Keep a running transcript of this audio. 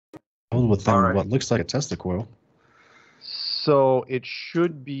with All them right. what looks like a Tesla coil. So it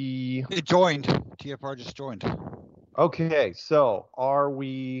should be... It joined. TFR just joined. Okay, so are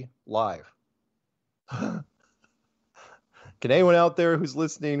we live? Can anyone out there who's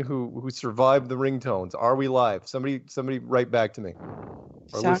listening who survived the ringtones, are we live? Somebody write back to me. Or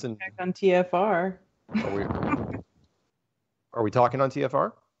Sound listen. check on TFR. Are we talking on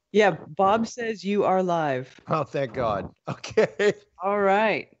TFR? Yeah, Bob says you are live. Oh, thank God. Okay. All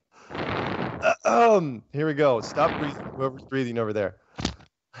right. Here we go. Stop breathing. Whoever's breathing over there.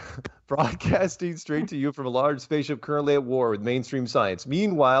 Broadcasting straight to you from a large spaceship currently at war with mainstream science.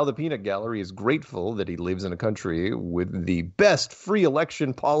 Meanwhile, the peanut gallery is grateful that he lives in a country with the best free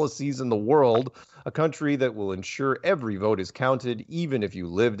election policies in the world, a country that will ensure every vote is counted, even if you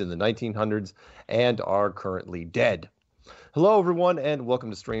lived in the 1900s and are currently dead. Hello, everyone, and welcome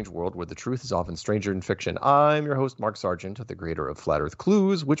to Strange World, where the truth is often stranger than fiction. I'm your host, Mark Sargent, the creator of Flat Earth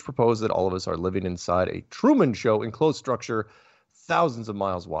Clues, which propose that all of us are living inside a Truman Show enclosed structure thousands of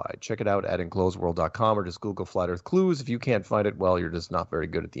miles wide. Check it out at enclosedworld.com or just Google Flat Earth Clues. If you can't find it, well, you're just not very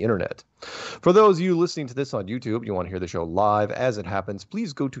good at the internet. For those of you listening to this on YouTube, you want to hear the show live as it happens,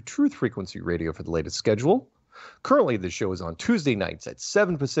 please go to Truth Frequency Radio for the latest schedule. Currently, the show is on Tuesday nights at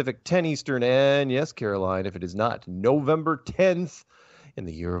 7 Pacific, 10 Eastern, and yes, Caroline, if it is not November 10th in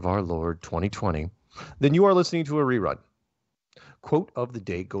the year of our Lord 2020, then you are listening to a rerun. Quote of the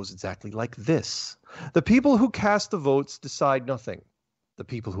day goes exactly like this. The people who cast the votes decide nothing. The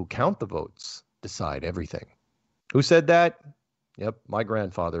people who count the votes decide everything. Who said that? Yep, my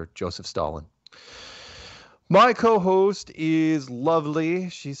grandfather, Joseph Stalin. My co-host is lovely.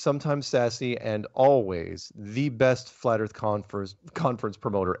 She's sometimes sassy and always the best Flat Earth conference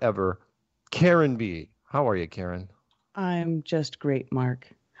promoter ever, Karen B. How are you, Karen? I'm just great, Mark.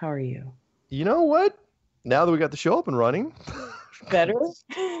 How are you? You know what? Now that we got the show up and running... Better?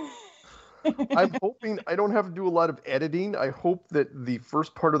 I'm hoping I don't have to do a lot of editing. I hope that the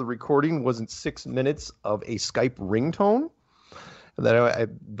first part of the recording wasn't 6 minutes of a Skype ringtone.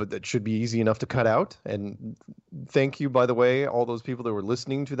 But that should be easy enough to cut out. And thank you, by the way, all those people that were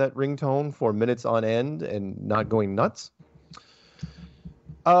listening to that ringtone for minutes on end and not going nuts.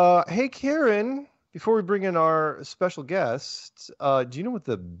 Hey, Karen, before we bring in our special guest, do you know what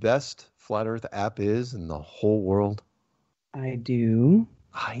the best Flat Earth app is in the whole world? I do.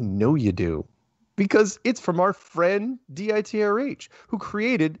 I know you do. Because it's from our friend DITRH, who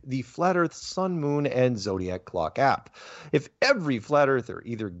created the Flat Earth Sun, Moon, and Zodiac Clock app. If every Flat Earther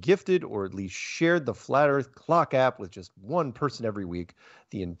either gifted or at least shared the Flat Earth Clock app with just one person every week,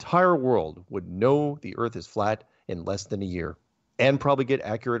 the entire world would know the Earth is flat in less than a year and probably get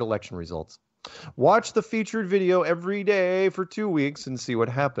accurate election results. Watch the featured video every day for 2 weeks and see what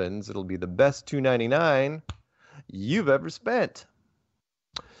happens. It'll be the best $2.99 you've ever spent.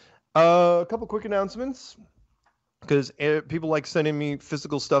 A couple quick announcements, because people like sending me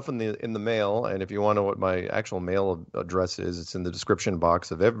physical stuff in the mail, and if you want to know what my actual mail address is, it's in the description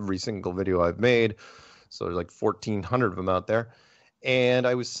box of every single video I've made. So there's like 1,400 of them out there, and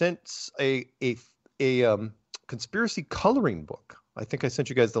I was sent a conspiracy coloring book. I think I sent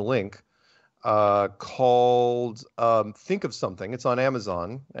you guys the link. Called Think of Something. It's on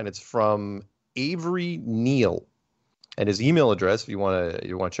Amazon, and it's from Avery Neal. And his email address, if you want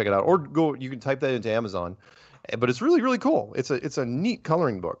to check it out, or you can type that into Amazon. But it's really, really cool. It's a neat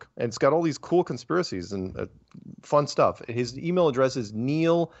coloring book, and it's got all these cool conspiracies and fun stuff. His email address is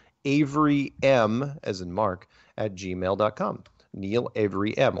NeilAveryM, as in Mark, @gmail.com. Neil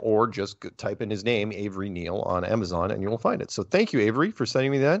Avery M, or just type in his name, Avery Neal, on Amazon, and you'll find it. So thank you, Avery, for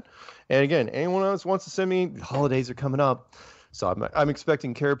sending me that. And again, anyone else wants to send me, the holidays are coming up, so I'm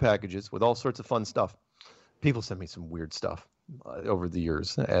expecting care packages with all sorts of fun stuff. People send me some weird stuff over the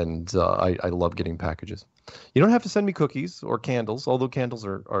years, and I love getting packages. You don't have to send me cookies or candles, although candles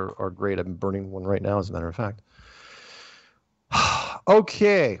are great. I'm burning one right now, as a matter of fact.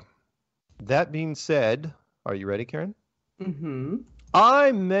 Okay. That being said, are you ready, Karen? Mm-hmm.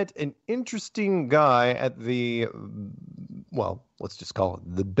 I met an interesting guy at the, well, let's just call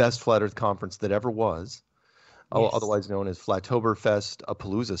it the best Flat Earth conference that ever was, Yes. otherwise known as Flattoberfest, a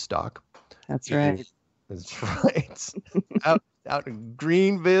Palooza stock. That's right. That's right. out in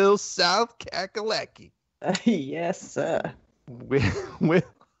Greenville, South Kakalaki. Yes, sir. It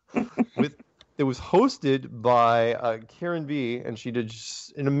was hosted by Karen B, and she did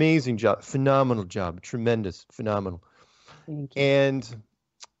just an amazing job, phenomenal job, tremendous, phenomenal. Thank you. And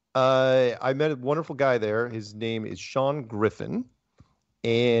I met a wonderful guy there. His name is Sean Griffin,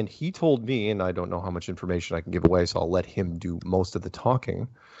 and he told me, and I don't know how much information I can give away, so I'll let him do most of the talking.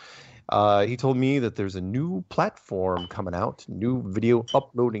 He told me that there's a new platform coming out, new video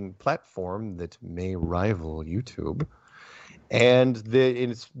uploading platform that may rival YouTube. And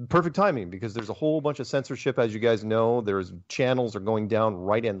it's perfect timing because there's a whole bunch of censorship, as you guys know. There's channels are going down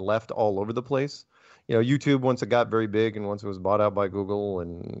right and left all over the place. YouTube, once it got very big and once it was bought out by Google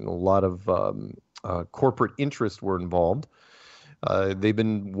and a lot of corporate interests were involved, they've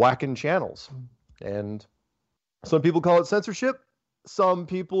been whacking channels. And some people call it censorship. Some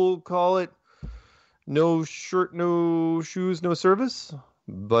people call it no shirt, no shoes, no service.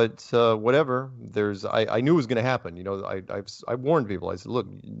 But whatever, I knew it was going to happen. I warned people. I said, look,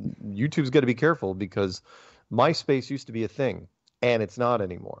 YouTube's got to be careful because MySpace used to be a thing and it's not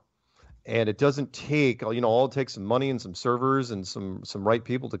anymore. And it doesn't take, all it takes some money and some servers and some right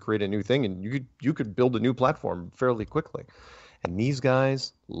people to create a new thing. And you could build a new platform fairly quickly. And these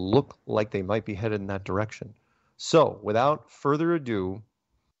guys look like they might be headed in that direction. So without further ado,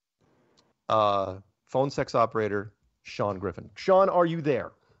 phone sex operator, Sean Griffin. Sean, are you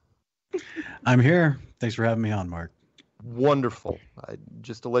there? I'm here. Thanks for having me on, Mark. Wonderful.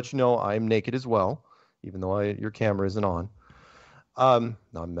 Just to let you know, I'm naked as well, even though your camera isn't on. No,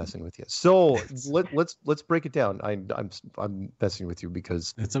 I'm messing with you. So let's break it down. I'm messing with you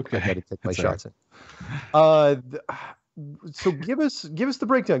because it's okay. I got to take my shots right. in. So give us the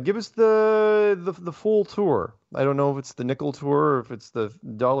breakdown. Give us the full tour. I don't know if it's the nickel tour or if it's the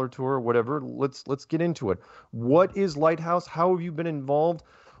dollar tour or whatever. Let's get into it. What is Liiighthouse? How have you been involved?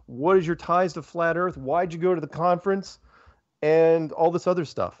 What is your ties to Flat Earth? Why'd you go to the conference? And all this other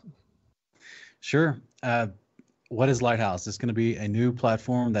stuff. Sure. What is Liiighthouse? It's going to be a new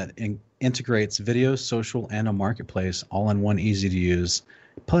platform that integrates video, social, and a marketplace all in one easy-to-use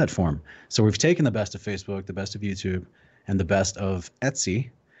platform. So we've taken the best of Facebook, the best of YouTube, and the best of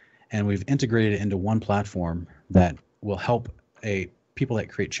Etsy, and we've integrated it into one platform that will help people that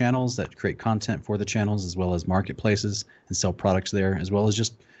create channels, that create content for the channels, as well as marketplaces and sell products there, as well as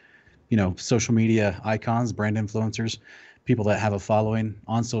just social media icons, brand influencers, people that have a following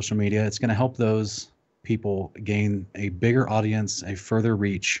on social media. It's going to help those people gain a bigger audience, a further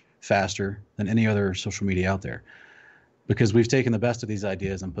reach faster than any other social media out there. Because we've taken the best of these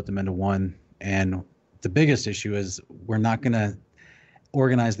ideas and put them into one. And the biggest issue is we're not going to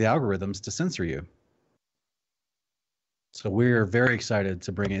organize the algorithms to censor you. So we're very excited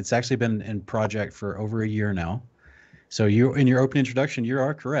to bring it. It's actually been in project for over a year now. So in your open introduction, you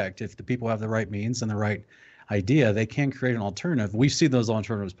are correct. If the people have the right means and the right idea, they can create an alternative. We've seen those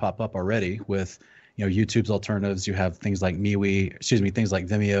alternatives pop up already with YouTube's alternatives. You have things like things like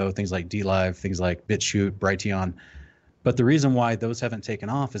Vimeo, things like DLive, things like BitChute, Brighteon. But the reason why those haven't taken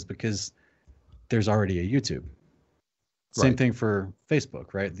off is because there's already a YouTube. Same thing for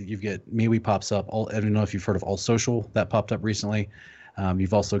Facebook, right? You get MeWe pops up. I don't know if you've heard of All Social, that popped up recently.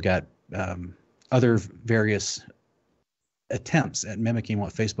 You've also got other various attempts at mimicking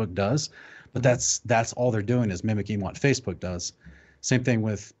what Facebook does, but that's all they're doing is mimicking what Facebook does. Same thing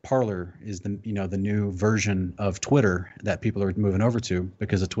with Parler is the new version of Twitter that people are moving over to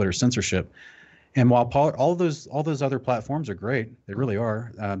because of Twitter censorship. And while all those other platforms are great, they really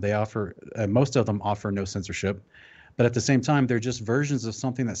are. They offer most of them offer no censorship, but at the same time, they're just versions of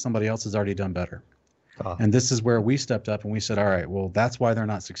something that somebody else has already done better. And this is where we stepped up and we said, all right, well, that's why they're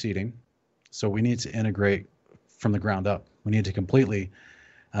not succeeding. So we need to integrate from the ground up. We need to completely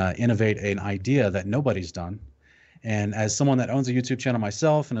innovate an idea that nobody's done. And as someone that owns a YouTube channel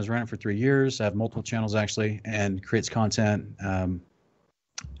myself and has run it for 3 years, I have multiple channels actually, and creates content,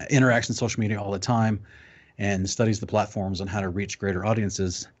 interacts in social media all the time, and studies the platforms on how to reach greater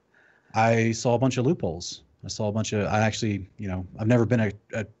audiences, I saw a bunch of loopholes. I've never been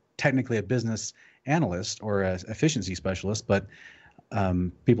technically a business analyst or an efficiency specialist, but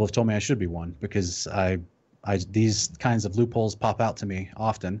people have told me I should be one because these kinds of loopholes pop out to me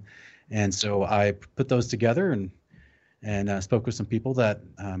often. And so I put those together and spoke with some people that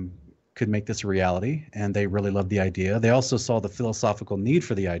could make this a reality, and they really loved the idea. They also saw the philosophical need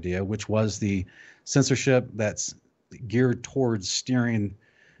for the idea, which was the censorship that's geared towards steering,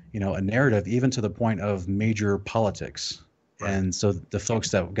 a narrative, even to the point of major politics. Right. And so the folks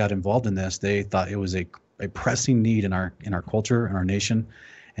that got involved in this, they thought it was a pressing need in our culture, in our nation,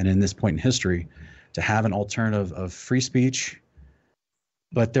 and in this point in history, to have an alternative of free speech.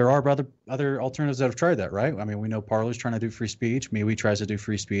 But there are other alternatives that have tried that, right? I mean, we know Parler's trying to do free speech. MeWe tries to do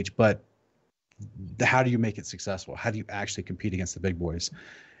free speech. But how do you make it successful? How do you actually compete against the big boys?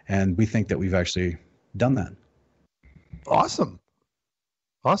 And we think that we've actually done that. Awesome.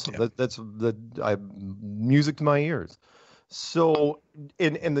 Yeah. That's music to my ears. So,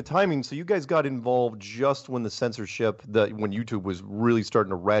 in the timing, so you guys got involved just when the censorship, when YouTube was really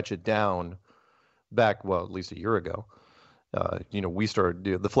starting to ratchet down back, well, at least a year ago. We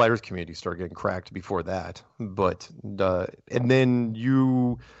started, the flat Earth community started getting cracked before that. But, and then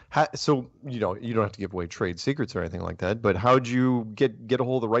so, you don't have to give away trade secrets or anything like that, but how'd you get a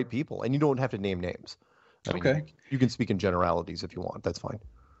hold of the right people? And you don't have to name names. I mean, Okay. you can speak in generalities if you want. That's fine.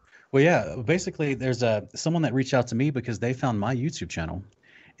 Well, yeah, basically there's someone that reached out to me because they found my YouTube channel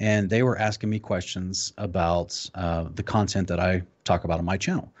and they were asking me questions about the content that I talk about on my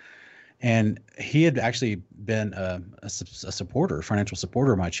channel. And he had actually been a supporter, financial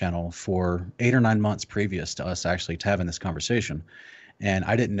supporter of my channel for 8 or 9 months previous to us actually having this conversation. And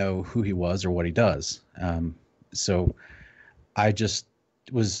I didn't know who he was or what he does. So I just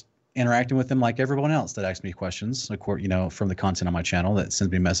was interacting with him like everyone else that asks me questions, from the content on my channel that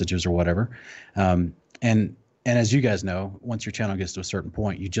sends me messages or whatever. And as you guys know, once your channel gets to a certain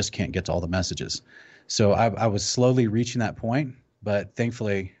point, you just can't get to all the messages. So I was slowly reaching that point, but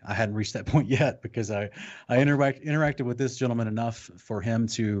thankfully I hadn't reached that point yet because I interacted with this gentleman enough for him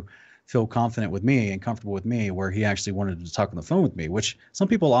to feel confident with me and comfortable with me, where he actually wanted to talk on the phone with me, which some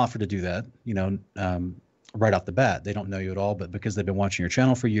people offer to do that, right off the bat. They don't know you at all, but because they've been watching your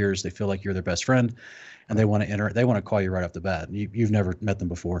channel for years, they feel like you're their best friend, and they want to call you right off the bat. You've never met them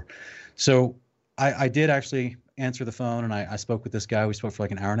before. So I did actually answer the phone, and I spoke with this guy. We spoke for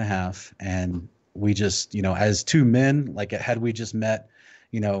like an hour and a half, and we just, as two men, like had we just met,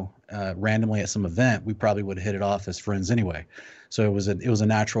 randomly at some event, we probably would have hit it off as friends anyway. So it was a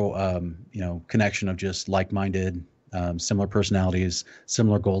natural, connection of just like-minded, similar personalities,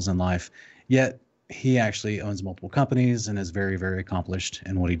 similar goals in life. Yet he actually owns multiple companies and is very, very accomplished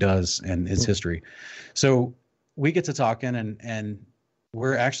in what he does and his history. So we get to talking, and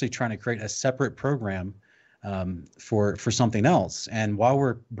we're actually trying to create a separate program for something else. And while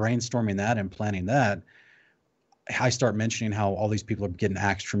we're brainstorming that and planning that, I start mentioning how all these people are getting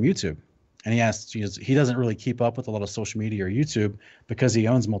axed from YouTube. And he doesn't really keep up with a lot of social media or YouTube because he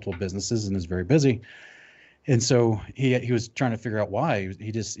owns multiple businesses and is very busy. And so he was trying to figure out why.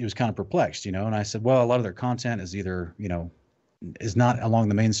 He was kind of perplexed, And I said, well, a lot of their content is either, is not along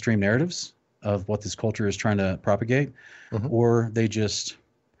the mainstream narratives of what this culture is trying to propagate, or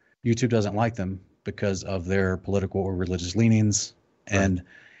YouTube doesn't like them because of their political or religious leanings. Right. And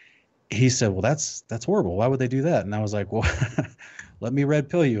he said, well, that's horrible. Why would they do that? And I was like, well, let me red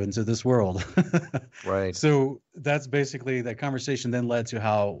pill you into this world. Right. So that's basically, that conversation then led to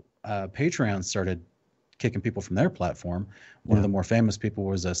how Patreon started kicking people from their platform. One of the more famous people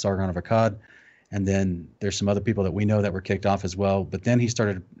was Sargent. And then there's some other people that we know that were kicked off as well. But then he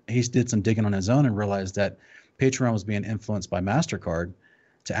did some digging on his own and realized that Patreon was being influenced by MasterCard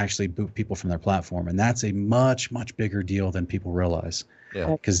to actually boot people from their platform. And that's a much, much bigger deal than people realize. Yeah.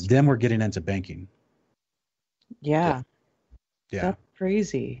 Because then we're getting into banking. Yeah. Yeah. That's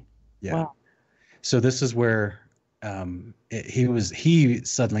crazy. Yeah. Wow. So this is where he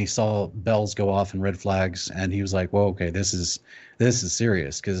suddenly saw bells go off and red flags, and he was like, well, okay, this is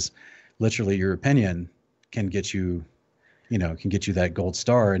serious, because literally your opinion can get you that gold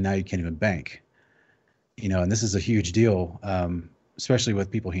star, and now you can't even bank, and this is a huge deal, especially with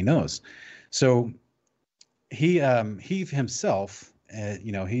people he knows. So he himself,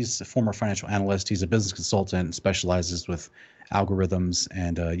 he's a former financial analyst. He's a business consultant, specializes with algorithms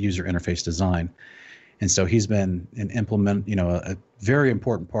and user interface design. And so he's been a very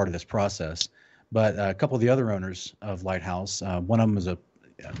important part of this process. But a couple of the other owners of Liiighthouse, one of them was a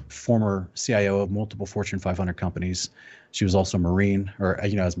former CIO of multiple Fortune 500 companies. She was also a Marine, or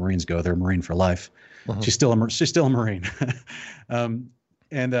as Marines go, they're Marine for life. She's still a Marine.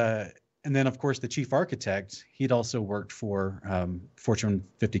 And then of course the chief architect, he'd also worked for Fortune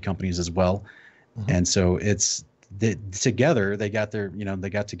 50 companies as well. And so together they got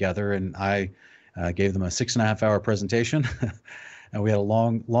together, and I gave them a 6.5-hour presentation. And we had a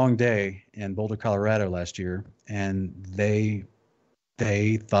long day in Boulder, Colorado last year, and they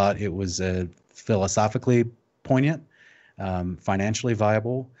thought it was philosophically poignant, financially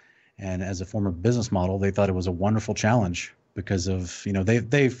viable, and as a form of business model, they thought it was a wonderful challenge because of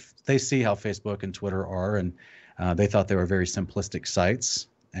they see how Facebook and Twitter are, and they thought they were very simplistic sites.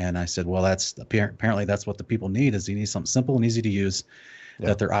 And I said, well, apparently that's what the people need. Is they need something simple and easy to use,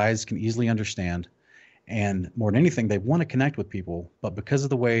 that their eyes can easily understand. And more than anything, they want to connect with people, but because of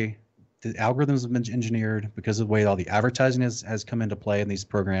the way the algorithms have been engineered, because of the way all the advertising has come into play in these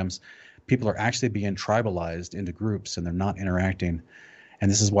programs, people are actually being tribalized into groups, and they're not interacting.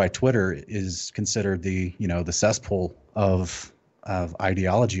 And this is why Twitter is considered the cesspool of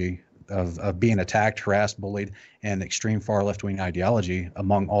ideology of being attacked, harassed, bullied, and extreme far left-wing ideology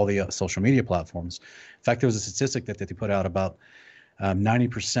among all the social media platforms. In fact, there was a statistic that they put out about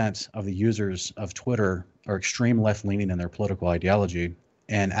 90% of the users of Twitter are extreme left-leaning in their political ideology.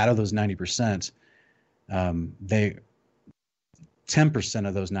 And out of those 90%, 10%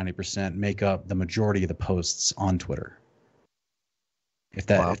 of those 90% make up the majority of the posts on Twitter. If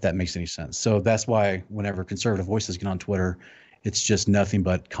that makes any sense. So that's why whenever conservative voices get on Twitter, it's just nothing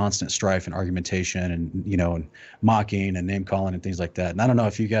but constant strife and argumentation and, and mocking and name calling and things like that. And I don't know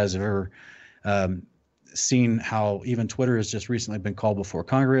if you guys have ever seen how even Twitter has just recently been called before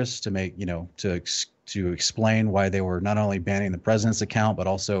Congress to make, to explain why they were not only banning the president's account, but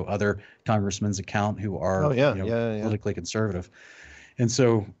also other congressmen's account who are politically conservative. And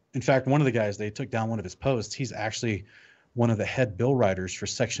so, in fact, one of the guys, they took down one of his posts. He's actually one of the head bill writers for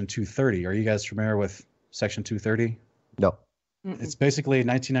Section 230. Are you guys familiar with Section 230? No. It's basically in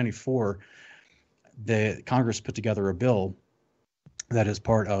 1994, the Congress put together a bill that is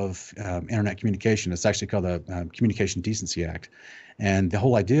part of internet communication. It's actually called the Communication Decency Act. And the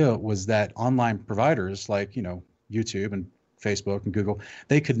whole idea was that online providers like, YouTube and Facebook and Google,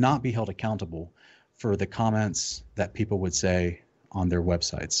 they could not be held accountable for the comments that people would say on their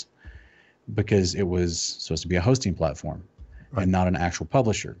websites because it was supposed to be a hosting platform and not an actual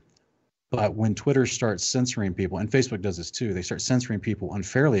publisher. But when Twitter starts censoring people, and Facebook does this too, they start censoring people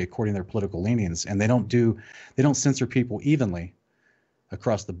unfairly according to their political leanings, and they don't censor people evenly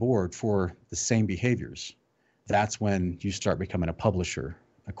across the board for the same behaviors. That's when you start becoming a publisher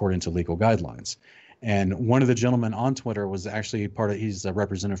according to legal guidelines. And one of the gentlemen on Twitter was actually he's a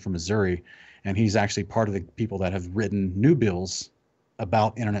representative from Missouri, and he's actually part of the people that have written new bills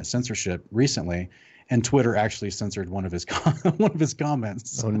about internet censorship recently. And Twitter actually censored one of his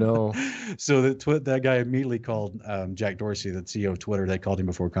comments. Oh no! So that guy immediately called Jack Dorsey, the CEO of Twitter. They called him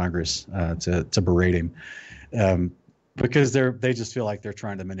before Congress to berate him because they just feel like they're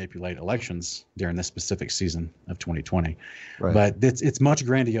trying to manipulate elections during this specific season of 2020. Right. But it's much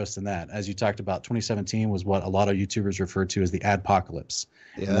grandiose than that. As you talked about, 2017 was what a lot of YouTubers referred to as the adpocalypse.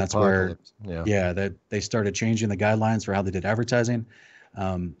 Yeah, and that's where that they started changing the guidelines for how they did advertising.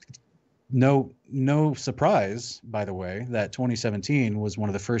 No surprise, by the way, that 2017 was one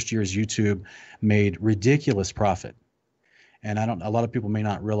of the first years YouTube made ridiculous profit. And a lot of people may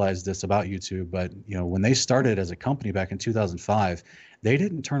not realize this about YouTube, but when they started as a company back in 2005, they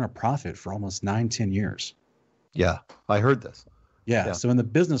didn't turn a profit for almost 9-10 years. Yeah, I heard this. Yeah. So in the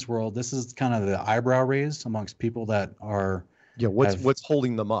business world, this is kind of the eyebrow raise amongst people that are. Yeah. What's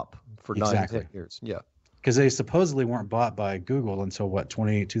holding them up for 9-10 years? Yeah. Because they supposedly weren't bought by Google until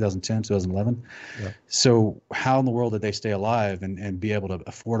 2010, 2011. Yeah. So how in the world did they stay alive and be able to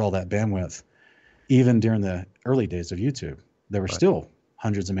afford all that bandwidth, even during the early days of YouTube? There were still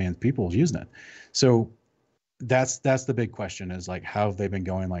hundreds of millions of people using it. So that's the big question is like, how have they been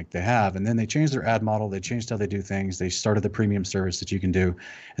going like they have? And then they changed their ad model. They changed how they do things. They started the premium service that you can do.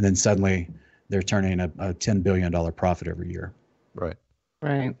 And then suddenly they're turning a $10 billion profit every year. Right.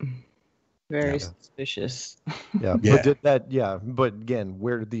 Right. Very suspicious. Yeah. But again,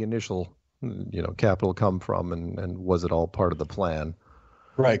 where did the initial, capital come from, and was it all part of the plan?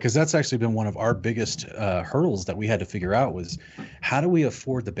 Right, because that's actually been one of our biggest hurdles that we had to figure out was how do we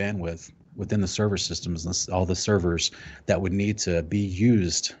afford the bandwidth within the server systems and all the servers that would need to be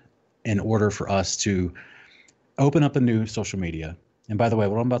used in order for us to open up a new social media. And by the way,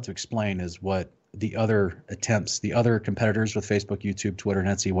 what I'm about to explain is what the other competitors with Facebook, YouTube, Twitter, and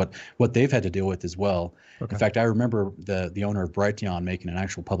Etsy, what they've had to deal with as well. Okay. In fact, I remember the owner of Brighteon making an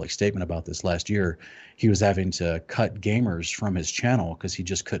actual public statement about this last year. He was having to cut gamers from his channel because he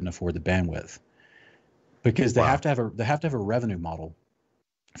just couldn't afford the bandwidth. Because they have to have a revenue model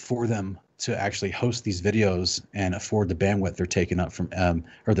for them to actually host these videos and afford the bandwidth they're taking up from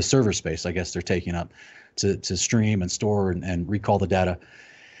or the server space, I guess they're taking up to stream and store and recall the data.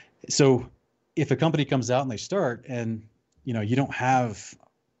 So if a company comes out and they start and you don't have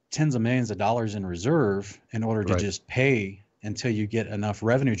tens of millions of dollars in reserve in order to just pay until you get enough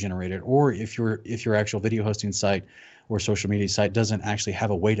revenue generated, or if your actual video hosting site or social media site doesn't actually have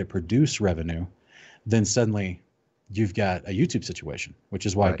a way to produce revenue, then suddenly you've got a YouTube situation, which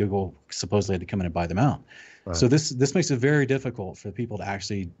is why Google supposedly had to come in and buy them out. Right. So this makes it very difficult for people to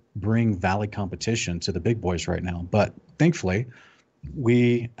actually bring valid competition to the big boys right now. But thankfully,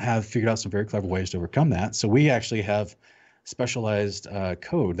 we have figured out some very clever ways to overcome that. So we actually have specialized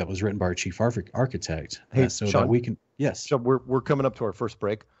code that was written by our chief architect. So Sean, that we can, yes. So we're coming up to our first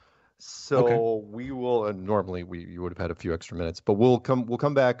break. So we will, normally you would have had a few extra minutes, but we'll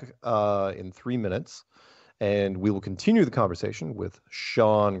come back in 3 minutes. And we will continue the conversation with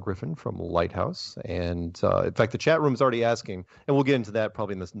Sean Griffin from Liiighthouse. And in fact, the chat room is already asking, and we'll get into that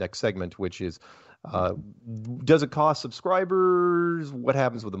probably in this next segment, which is, does it cost subscribers? What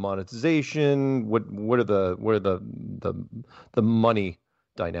happens with the monetization? What are the money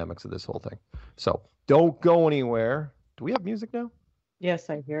dynamics of this whole thing? So don't go anywhere. Do we have music now? Yes,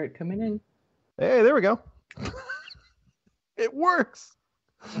 I hear it coming in. Hey, there we go. It works.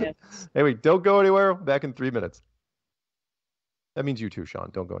 Yes. Anyway, don't go anywhere. Back in 3 minutes. That means you too, Sean.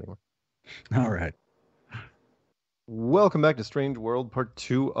 Don't go anywhere. All right. Welcome back to Strange World, part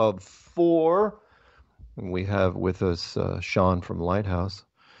 2 of 4. We have with us Sean from Liiighthouse.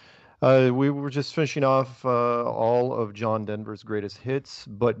 We were just finishing off all of John Denver's greatest hits,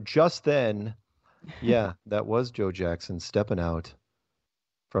 but just then, yeah, that was Joe Jackson stepping out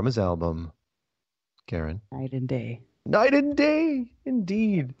from his album, Karen. Night and day. Night and day,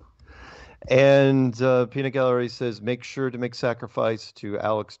 indeed. And Peanut Gallery says, make sure to make sacrifice to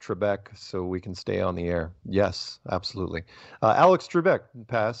Alex Trebek so we can stay on the air. Yes, absolutely. Alex Trebek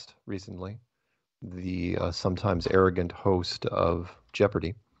passed recently, the sometimes arrogant host of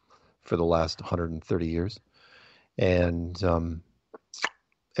Jeopardy for the last 130 years. And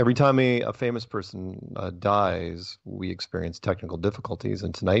every time a famous person dies, we experience technical difficulties.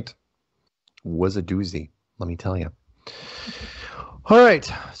 And tonight was a doozy, let me tell you. All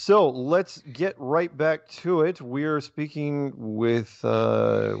right, so let's get right back to it. We're speaking with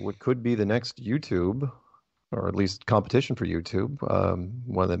what could be the next YouTube, or at least competition for YouTube.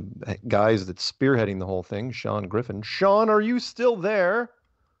 One of the guys that's spearheading the whole thing, Sean Griffin. Sean, are you still there?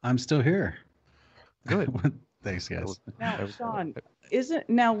 I'm still here. Good. Thanks, guys. Now, Sean,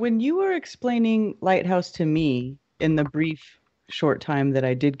 when you were explaining Liiighthouse to me in the brief short time that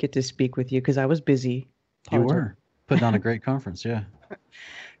I did get to speak with you, because I was busy. You were putting on a great conference, yeah.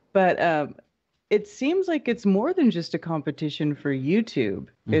 But it seems like it's more than just a competition for YouTube.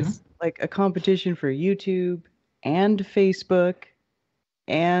 Mm-hmm. It's like a competition for YouTube and Facebook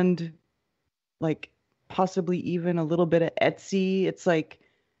and like possibly even a little bit of Etsy. It's like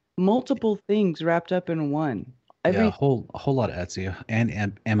multiple things wrapped up in one. Yeah, a whole lot of Etsy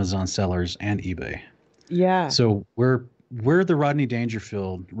and Amazon sellers and eBay. Yeah. So we're the Rodney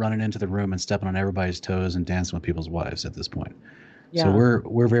Dangerfield running into the room and stepping on everybody's toes and dancing with people's wives at this point. Yeah. So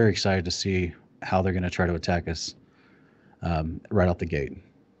we're very excited to see how they're going to try to attack us right out the gate.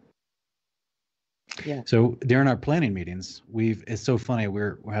 Yeah. So during our planning meetings, it's so funny. We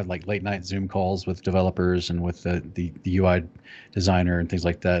have like late night Zoom calls with developers and with the UI designer and things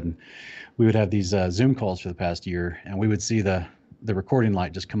like that. And we would have these Zoom calls for the past year, and we would see the recording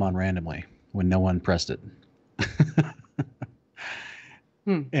light just come on randomly when no one pressed it.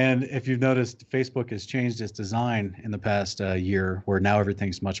 And if you've noticed, Facebook has changed its design in the past year, where now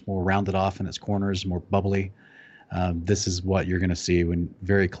everything's much more rounded off in its corners, more bubbly. This is what you're going to see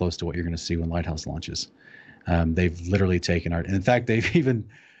very close to what you're going to see when Liiighthouse launches. They've literally taken our, in fact, they've even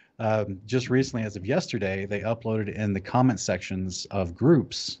just recently, as of yesterday, they uploaded in the comment sections of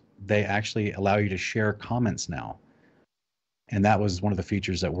groups. They actually allow you to share comments now. And that was one of the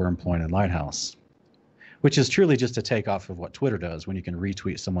features that we're employing in Liiighthouse, which is truly just a takeoff of what Twitter does when you can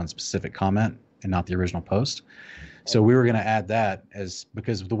retweet someone's specific comment and not the original post. So we were going to add that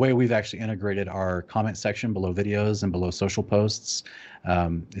because the way we've actually integrated our comment section below videos and below social posts,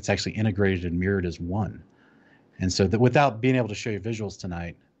 it's actually integrated and mirrored as one. And so without being able to show you visuals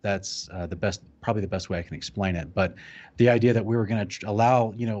tonight, that's probably the best way I can explain it. But the idea that we were going to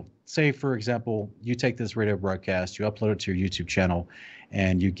allow, say, for example, you take this radio broadcast, you upload it to your YouTube channel,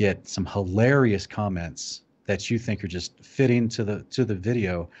 and you get some hilarious comments that you think are just fitting to the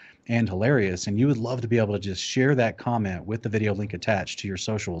video and hilarious, and you would love to be able to just share that comment with the video link attached to your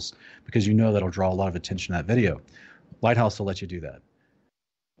socials because you know that'll draw a lot of attention to that video. Liiighthouse will let you do that.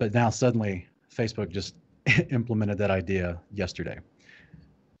 But now suddenly Facebook just implemented that idea yesterday.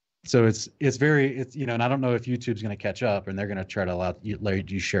 So it's and I don't know if YouTube's going to catch up and they're going to try to let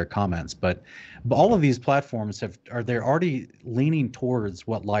you share comments, but all of these platforms they're already leaning towards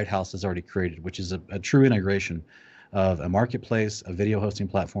what Liiighthouse has already created, which is a true integration of a marketplace, a video hosting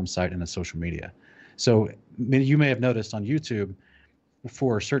platform site, and a social media. So you may have noticed on YouTube,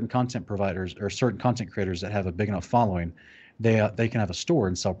 for certain content providers or certain content creators that have a big enough following, they can have a store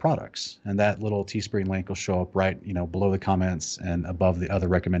and sell products, and that little Teespring link will show up right below the comments and above the other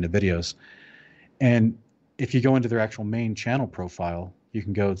recommended videos. And if you go into their actual main channel profile, you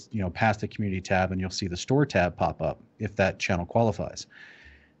can go past the community tab and you'll see the store tab pop up if that channel qualifies.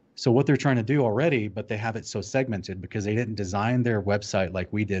 So what they're trying to do already, but they have it so segmented because they didn't design their website like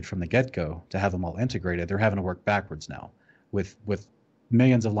we did from the get-go to have them all integrated. They're having to work backwards now with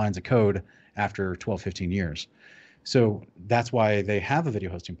millions of lines of code after 12, 15 years. So that's why they have a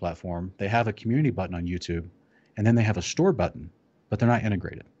video hosting platform. They have a community button on YouTube, and then they have a store button, but they're not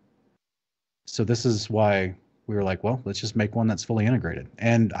integrated. So this is why we were like, well, let's just make one that's fully integrated.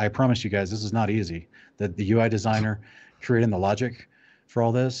 And I promise you guys, this is not easy. The UI designer creating the logic for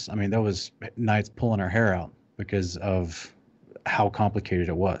all this, I mean, that was nights pulling our hair out because of how complicated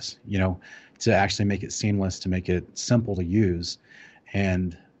it was, you know, to actually make it seamless, to make it simple to use,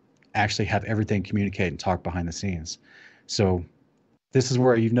 and actually have everything communicate and talk behind the scenes. So this is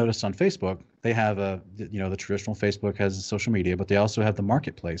where you've noticed on Facebook, they have the traditional Facebook has social media, but they also have the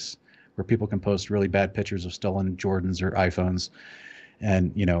marketplace where people can post really bad pictures of stolen Jordans or iPhones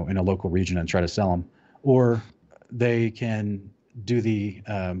and, you know, in a local region and try to sell them. Or they can do the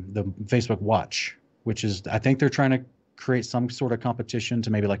Facebook Watch, which is, I think they're trying to create some sort of competition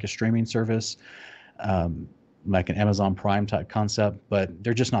to maybe like a streaming service, like an Amazon Prime type concept, but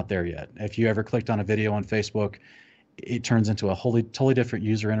they're just not there yet. If you ever clicked on a video on Facebook, it turns into a totally different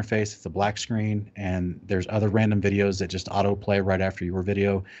user interface. It's a black screen, and there's other random videos that just autoplay right after your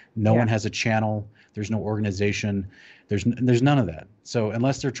video. No one has a channel. There's no organization. There's none of that. So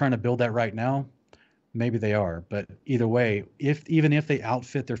unless they're trying to build that right now, maybe they are. But either way, even if they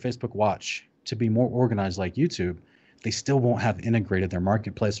outfit their Facebook Watch to be more organized like YouTube, they still won't have integrated their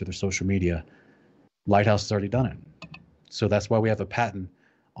marketplace or their social media. Liiighthouse has already done it. So that's why we have a patent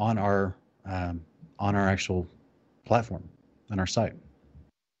on our actual platform on our site.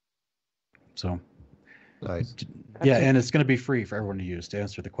 So nice. Yeah, and it's going to be free for everyone to use, to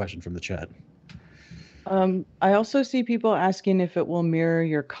answer the question from the chat. I also see people asking if it will mirror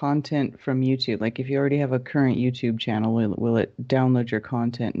your content from YouTube. Like if you already have a current YouTube channel, will it download your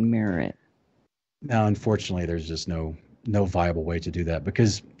content and mirror it? Now, unfortunately, there's just no viable way to do that,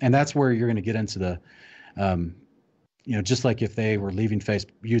 because, and that's where you're going to get into the, just like if they were leaving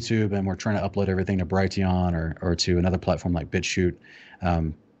YouTube and we're trying to upload everything to Brighteon or to another platform like BitChute,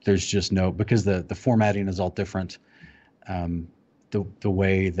 there's just because the formatting is all different. The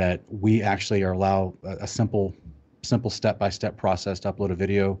way that we actually allow a simple step-by-step process to upload a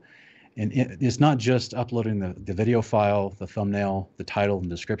video. And it's not just uploading the video file, the thumbnail, the title,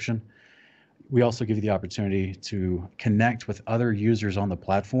 and description. We also give you the opportunity to connect with other users on the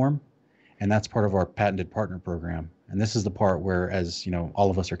platform, and that's part of our patented partner program. And this is the part where, as you know, all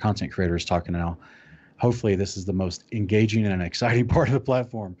of us are content creators talking now. Hopefully, this is the most engaging and exciting part of the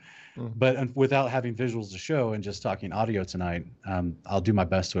platform. Mm-hmm. But without having visuals to show and just talking audio tonight, I'll do my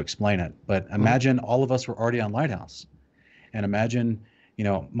best to explain it. But imagine all of us were already on Liiighthouse, and imagine,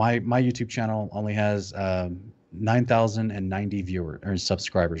 my YouTube channel only has 9,090 viewers or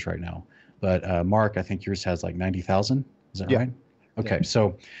subscribers right now. But Mark, I think yours has like 90,000. Is that right? Okay, yeah.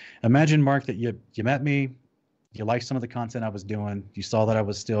 So imagine, Mark, that you met me, you liked some of the content I was doing, you saw that I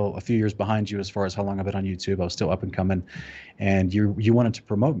was still a few years behind you as far as how long I've been on YouTube, I was still up and coming, and you wanted to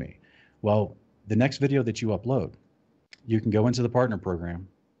promote me. Well, the next video that you upload, you can go into the partner program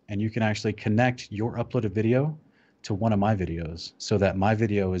and you can actually connect your uploaded video to one of my videos so that my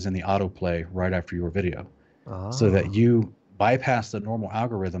video is in the autoplay right after your video. So that you bypass the normal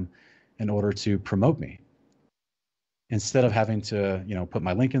algorithm in order to promote me. Instead of having to, put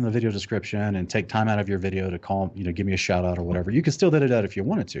my link in the video description and take time out of your video to call, give me a shout out or whatever. You can still do that if you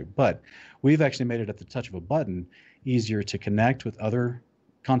wanted to, but we've actually made it at the touch of a button easier to connect with other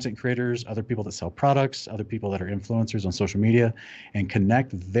content creators, other people that sell products, other people that are influencers on social media, and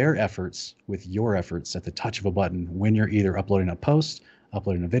connect their efforts with your efforts at the touch of a button when you're either uploading a post,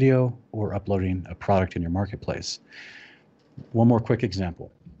 uploading a video, or uploading a product in your marketplace. One more quick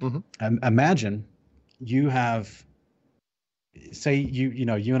example. Mm-hmm. Imagine you have, say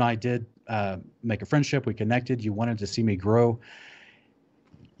you and I did make a friendship, we connected, you wanted to see me grow,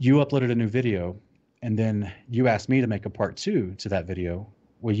 you uploaded a new video, and then you asked me to make a part 2 to that video.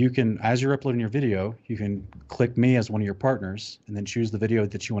 Well, you can, as you're uploading your video, you can click me as one of your partners and then choose the video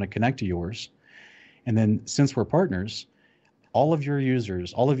that you want to connect to yours. And then since we're partners, all of your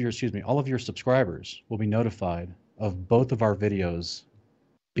subscribers will be notified of both of our videos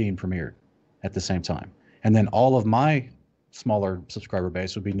being premiered at the same time. And then all of my smaller subscriber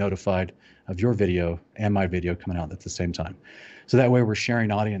base would be notified of your video and my video coming out at the same time. So that way we're sharing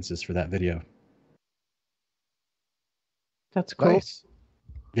audiences for that video. That's cool. Nice.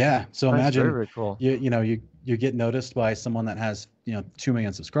 Yeah. So imagine very, very cool. You get noticed by someone that has 2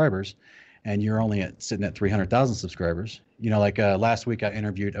 million subscribers, and you're only sitting at 300,000 subscribers. Last week I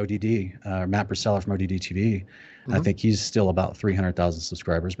interviewed ODD, Matt Purcell from ODD TV. Mm-hmm. I think he's still about 300,000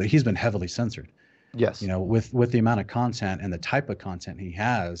 subscribers, but he's been heavily censored. Yes. With the amount of content and the type of content he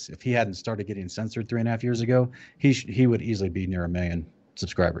has, if he hadn't started getting censored 3.5 years ago, he would easily be near 1 million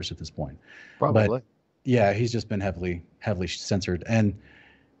subscribers at this point. Probably. But yeah, he's just been heavily censored. And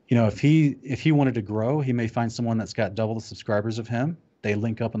if he wanted to grow, he may find someone that's got double the subscribers of him. They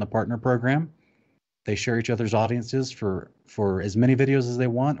link up in the partner program. They share each other's audiences for as many videos as they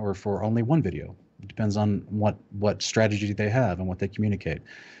want, or for only one video. It depends on what strategy they have and what they communicate.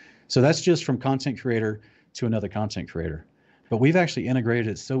 So that's just from content creator to another content creator. But we've actually integrated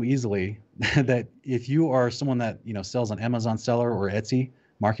it so easily that if you are someone that sells on Amazon Seller or Etsy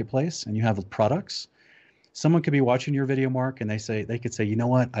Marketplace and you have products, someone could be watching your video, Mark, and they could say, you know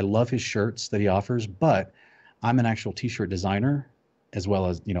what, I love his shirts that he offers, but I'm an actual t-shirt designer, as well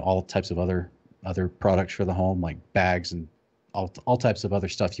as all types of other products for the home, like bags and all types of other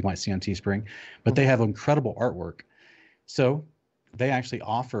stuff you might see on Teespring. But they have incredible artwork. So they actually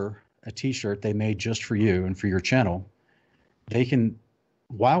offer a t-shirt they made just for you and for your channel. They can,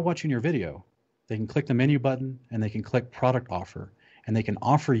 while watching your video, they can click the menu button and they can click product offer, and they can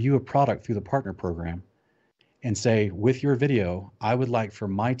offer you a product through the partner program and say, with your video, I would like for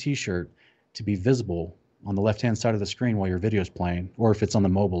my t-shirt to be visible on the left-hand side of the screen while your video is playing, or if it's on the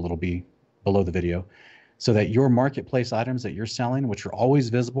mobile, it'll be below the video, so that your marketplace items that you're selling, which are always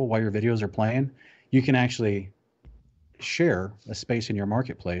visible while your videos are playing, you can actually share a space in your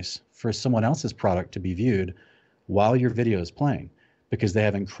marketplace for someone else's product to be viewed while your video is playing, because they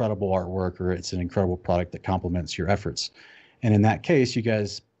have incredible artwork or it's an incredible product that complements your efforts. And in that case, you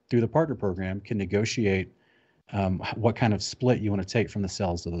guys, through the partner program, can negotiate what kind of split you want to take from the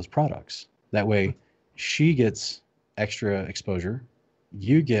sales of those products. That way, she gets extra exposure.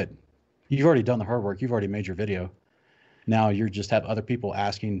 You've already done the hard work. You've already made your video. Now you just have other people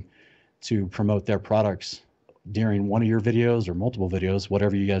asking to promote their products during one of your videos or multiple videos,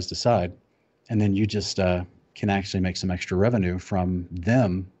 whatever you guys decide. And then you just can actually make some extra revenue from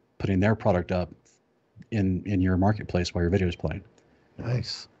them putting their product up in your marketplace while your video is playing.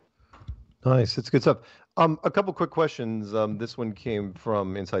 Nice. It's good stuff. A couple quick questions. This one came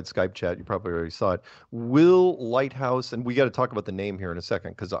from inside Skype chat. You probably already saw it. Will Liiighthouse, and we got to talk about the name here in a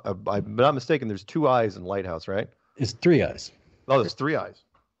second, because I'm not mistaken, there's 2 eyes in Liiighthouse, right? It's 3 eyes. Oh, there's 3 eyes.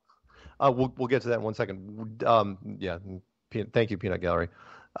 We'll get to that in 1 second. Yeah. Thank you, Peanut Gallery.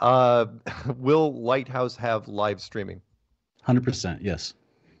 Will Liiighthouse have live streaming? 100%, yes.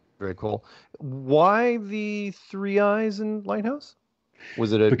 Very cool. Why the 3 eyes in Liiighthouse?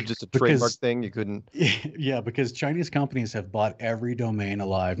 Was it just a trademark thing? You couldn't? Yeah, because Chinese companies have bought every domain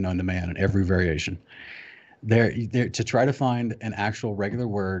alive known to man in every variation. They're to try to find an actual regular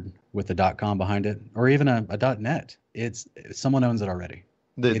word with a .com behind it, or even a .net. It's someone owns it already.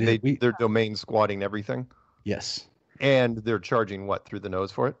 They're domain squatting everything. Yes. And they're charging what, through the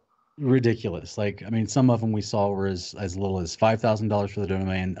nose for it? Ridiculous. Like, I mean, some of them we saw were as little as $5,000 for the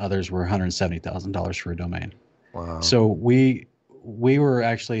domain. Others were $170,000 for a domain. Wow. So we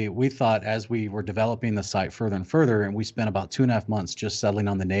thought, as we were developing the site further and further, and we spent about 2.5 months just settling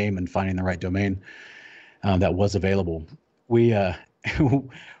on the name and finding the right domain that was available. We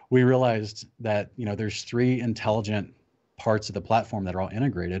realized that there's 3 intelligent parts of the platform that are all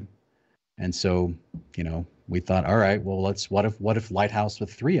integrated, and so we thought, all right, well, what if Liiighthouse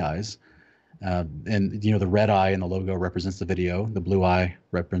with 3 eyes, and the red eye in the logo represents the video, the blue eye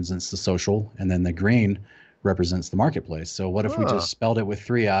represents the social, and then the green represents the marketplace. So what if we just spelled it with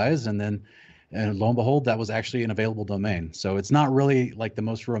 3 eyes, and lo and behold, that was actually an available domain. So it's not really like the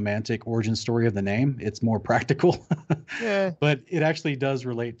most romantic origin story of the name. It's more practical, yeah. But it actually does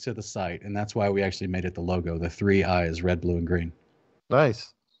relate to the site. And that's why we actually made it the logo, the 3 eyes, red, blue, and green.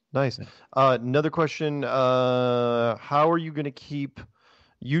 Nice. Another question. How are you going to keep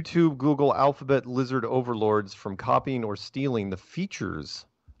YouTube, Google, Alphabet, Lizard overlords from copying or stealing the features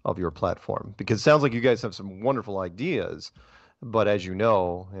of your platform? Because it sounds like you guys have some wonderful ideas, but as you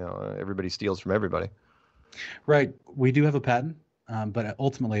know, everybody steals from everybody. Right. We do have a patent, but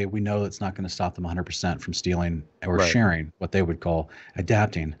ultimately we know it's not going to stop them 100% from stealing or sharing what they would call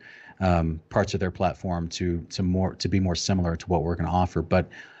adapting parts of their platform to be more similar to what we're going to offer. But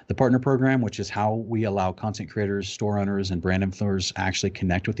the partner program, which is how we allow content creators, store owners, and brand influencers actually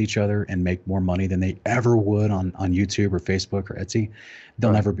connect with each other and make more money than they ever would on YouTube or Facebook or Etsy.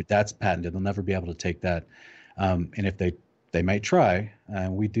 That's patented. They'll never be able to take that. And if they might try,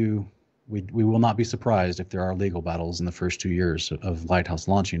 we will not be surprised if there are legal battles in the first 2 years of Liiighthouse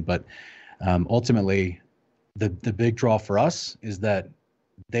launching. But ultimately, the big draw for us is that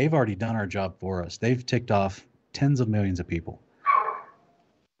they've already done our job for us. They've ticked off tens of millions of people.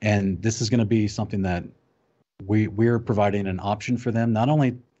 And this is going to be something that we're providing an option for them, not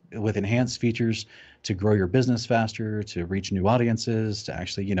only with enhanced features to grow your business faster, to reach new audiences, to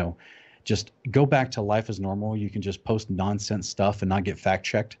actually, just go back to life as normal. You can just post nonsense stuff and not get fact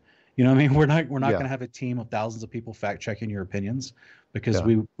checked. You know what I mean? We're not going to have a team of thousands of people fact checking your opinions, because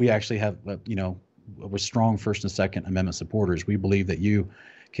we actually have we're strong First and Second Amendment supporters. We believe that you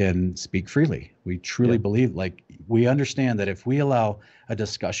can speak freely. We truly believe, like, we understand that if we allow a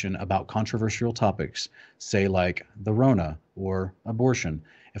discussion about controversial topics, say like the Rona or abortion,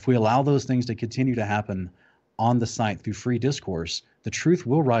 if we allow those things to continue to happen on the site through free discourse, the truth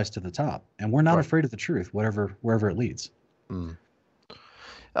will rise to the top, and we're not afraid of the truth, wherever it leads.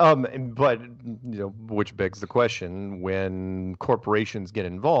 But which begs the question, when corporations get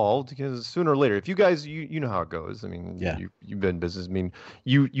involved, because sooner or later, if you guys, you know how it goes. I mean, you've been in business. I mean,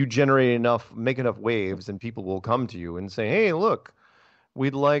 you make enough waves, and people will come to you and say, "Hey, look,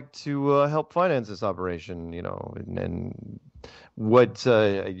 we'd like to help finance this operation." And what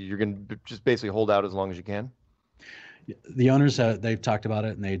you're going to just basically hold out as long as you can. The owners, they've talked about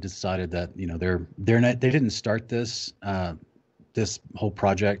it, and they decided that they didn't start this whole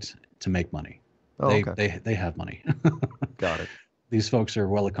project to make money. They have money. Got it. These folks are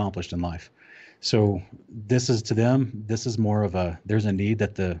well accomplished in life. So this is, to them, this is more of there's a need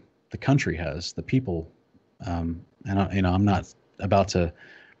that the country has, the people. And I'm not about to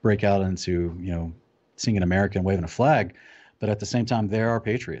break out into, singing American, waving a flag, but at the same time, they are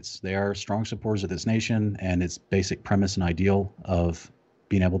patriots. They are strong supporters of this nation and its basic premise and ideal of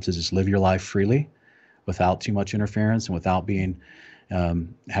being able to just live your life freely, without too much interference and without being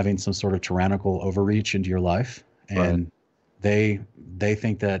having some sort of tyrannical overreach into your life. And they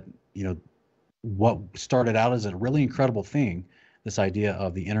think that what started out as a really incredible thing, this idea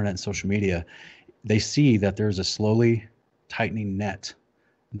of the internet and social media, they see that there's a slowly tightening net,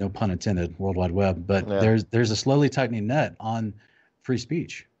 no pun intended, World Wide Web, but there's a slowly tightening net on free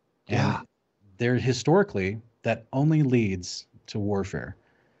speech. And there, historically, that only leads to warfare.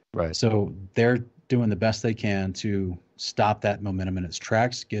 Right. So they're doing the best they can to stop that momentum in its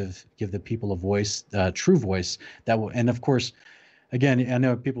tracks, give the people a voice, true voice that will. And of course, again, I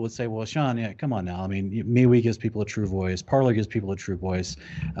know people would say, well, Sean, come on now. I mean, MeWe gives people a true voice. Parler gives people a true voice.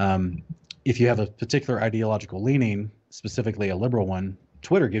 If you have a particular ideological leaning, specifically a liberal one,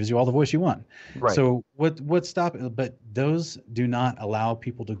 Twitter gives you all the voice you want. Right. So what stop? But those do not allow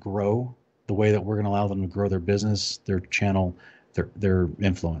people to grow the way that we're going to allow them to grow their business, their channel, their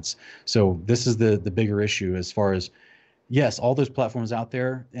influence. So this is the bigger issue, as far as, yes, all those platforms out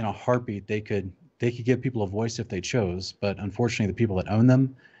there, in a heartbeat, they could give people a voice if they chose, but unfortunately the people that own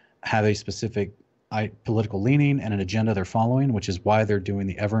them have a specific political leaning and an agenda they're following, which is why they're doing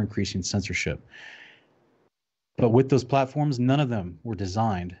the ever increasing censorship. But with those platforms, none of them were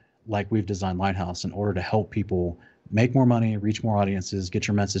designed like we've designed Liiighthouse, in order to help people make more money, reach more audiences, get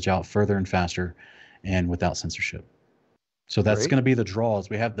your message out further and faster, and without censorship. So that's going to be the draw, is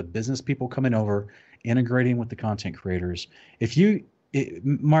we have the business people coming over, integrating with the content creators.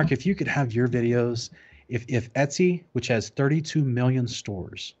 Mark, if you could have your videos, if Etsy, which has 32 million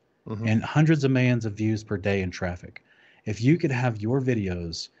stores and hundreds of millions of views per day in traffic, if you could have your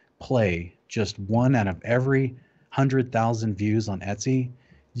videos play just one out of every 100,000 views on Etsy,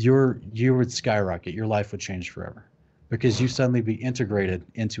 you would skyrocket. Your life would change forever, because you suddenly be integrated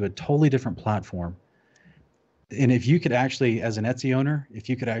into a totally different platform. And if you could actually, as an Etsy owner, if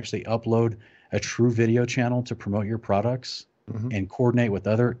you could actually upload a true video channel to promote your products and coordinate with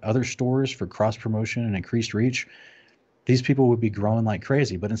other stores for cross promotion and increased reach, these people would be growing like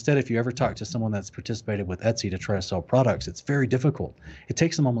crazy. But instead, if you ever talk to someone that's participated with Etsy to try to sell products, it's very difficult. It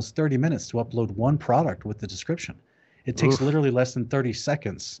takes them almost 30 minutes to upload one product with the description. It takes literally less than 30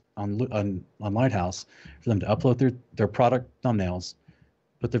 seconds on Liiighthouse for them to upload their product thumbnails,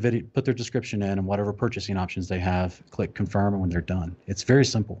 put their description in, and whatever purchasing options they have, click confirm, and when they're done. It's very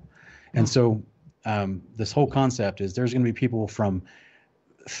simple. And so this whole concept is there's going to be people from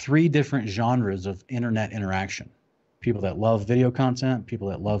 3 different genres of internet interaction. People that love video content, people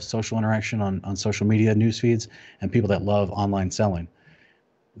that love social interaction on social media news feeds, and people that love online selling.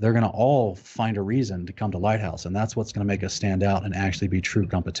 They're going to all find a reason to come to Liiighthouse, and that's what's going to make us stand out and actually be true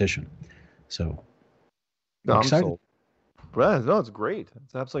competition. So I'm excited. No, it's great.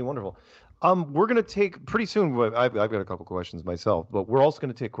 It's absolutely wonderful. We're going to take pretty soon. I've got a couple questions myself, but we're also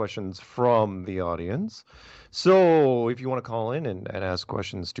going to take questions from the audience. So if you want to call in and ask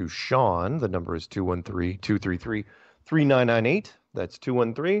questions to Sean, the number is 213-233-3998. That's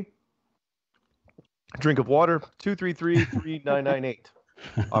 213. Drink of water, 233-3998.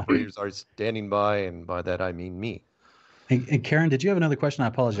 Operators are standing by, and by that I mean me. And Karen, did you have another question? I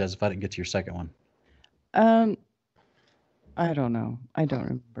apologize if I didn't get to your second one. I don't know. I don't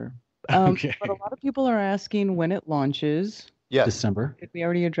remember. Okay. But a lot of people are asking when it launches. Yes. December. Did we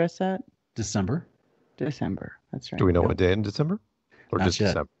already address that? December. December. That's right. Do we know what day in December? Or Not just yet.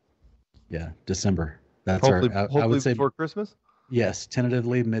 December? Yeah, December. That's Hopefully, I hopefully would say before Christmas. yes,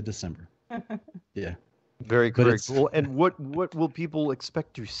 tentatively mid-December. Yeah. Very, But very it's cool. And what will people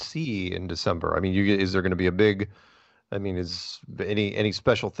expect to see in December? I mean, is there going to be a big? I mean, is any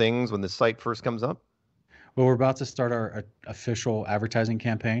special things when the site first comes up? well, we're about to start our official advertising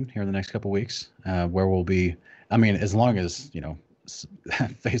campaign here in the next couple of weeks, where we'll be. I mean, as long as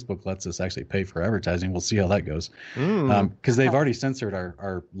Facebook lets us actually pay for advertising, we'll see how that goes. Because they've already censored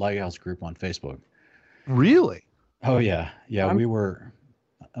our Liiighthouse group on Facebook. Really? Oh yeah, I'm- we were.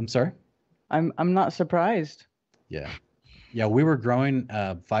 I'm sorry. I'm not surprised. Yeah, we were growing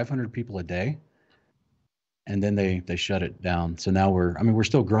 500 people a day, and then they shut it down. So now we're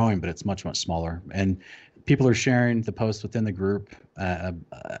still growing, but it's much smaller. And people are sharing the posts within the group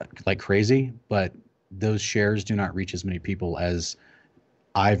like crazy, but those shares do not reach as many people as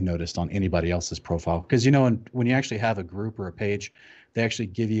I've noticed on anybody else's profile. Because when you actually have a group or a page, they actually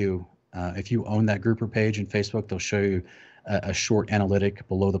give you if you own that group or page in Facebook, they'll show you a short analytic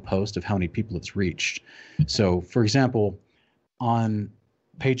below the post of how many people it's reached. So, for example, on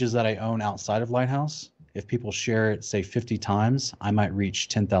pages that I own outside of Liiighthouse, if people share it, say 50 times, I might reach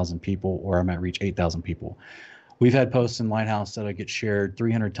 10,000 people or I might reach 8,000 people. We've had posts in Liiighthouse that get shared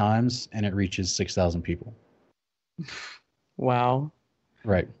 300 times and it reaches 6,000 people. Wow.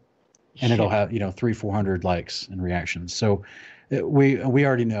 Right. And it'll have, 300-400 likes and reactions. So we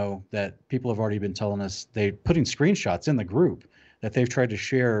already know that people have already been telling us they're putting screenshots in the group that they've tried to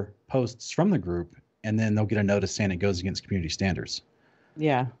share posts from the group, and then they'll get a notice saying it goes against community standards.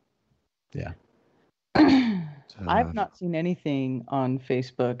 Yeah. Yeah. I've not seen anything on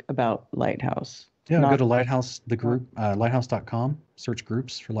Facebook about Liiighthouse. Yeah, Not- go to Liiighthouse, the group, liiighthouse.com, search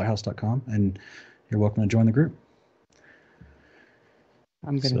groups for liiighthouse.com, and you're welcome to join the group.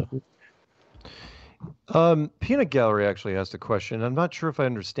 I'm gonna. Peanut Gallery actually asked a question. I'm not sure if I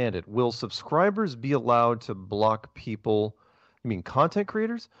understand it. Will subscribers be allowed to block people? You mean content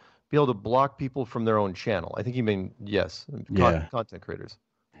creators? Be able to block people from their own channel? I think you mean yes. Content creators.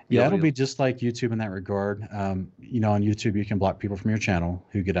 Yeah, it'll be just like YouTube in that regard. On YouTube, you can block people from your channel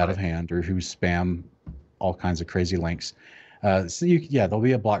who get out of hand or who spam all kinds of crazy links. There'll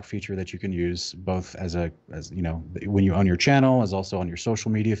be a block feature that you can use both as when you own your channel, as also on your social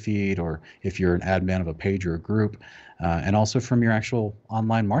media feed, or if you're an admin of a page or a group, and also from your actual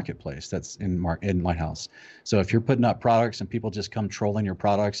online marketplace that's in Liiighthouse. So if you're putting up products and people just come trolling your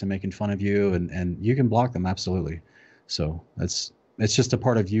products and making fun of you, and you can block them, absolutely. So it's just a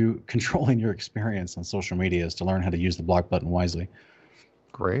part of you controlling your experience on social media, is to learn how to use the block button wisely.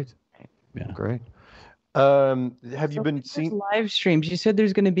 Great. Yeah. Great. Have you been seeing live streams? You said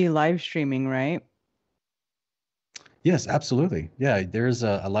there's going to be live streaming, right? Yes, absolutely. Yeah, there's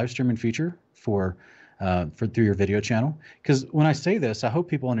a live streaming feature for through your video channel. Because when I say this, I hope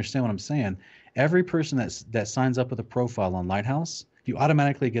people understand what I'm saying. Every person that signs up with a profile on Liiighthouse, you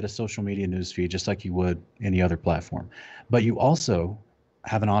automatically get a social media news feed just like you would any other platform. But you also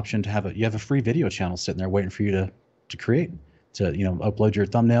have an option to have a free video channel sitting there waiting for you to create. To upload your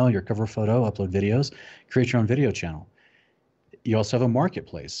thumbnail, your cover photo, upload videos, create your own video channel. You also have a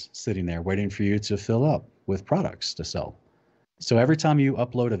marketplace sitting there waiting for you to fill up with products to sell. So every time you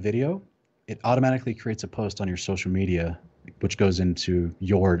upload a video, it automatically creates a post on your social media, which goes into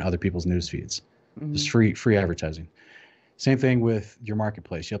your and other people's news feeds. Mm-hmm. Just free advertising. Same thing with your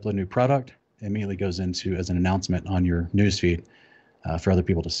marketplace. You upload a new product, it immediately goes into as an announcement on your news feed for other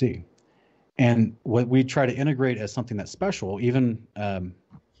people to see. And what we try to integrate as something that's special, even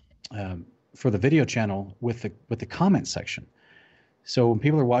for the video channel, with the comment section. So when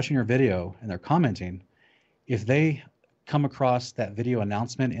people are watching your video and they're commenting, if they come across that video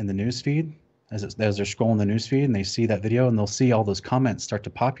announcement in the newsfeed, as they're scrolling the newsfeed and they see that video, and they'll see all those comments start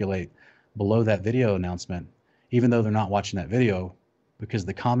to populate below that video announcement, even though they're not watching that video, because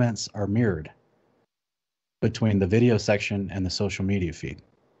the comments are mirrored between the video section and the social media feed.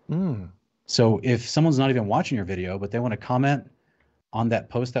 So if someone's not even watching your video, but they want to comment on that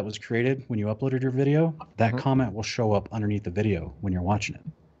post that was created when you uploaded your video, that comment will show up underneath the video when you're watching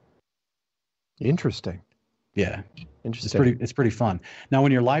it. Interesting. Yeah. Interesting. It's pretty fun. Now,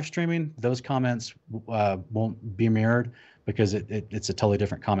 when you're live streaming, those comments won't be mirrored because it's a totally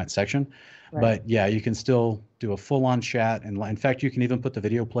different comment section. Right. But yeah, you can still do a full-on chat, and in fact, you can even put the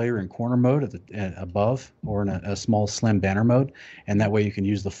video player in corner mode above, or in a small slim banner mode, and that way you can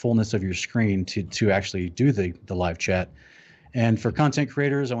use the fullness of your screen to actually do the live chat. And for content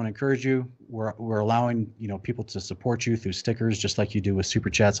creators, I want to encourage you. We're allowing people to support you through stickers, just like you do with super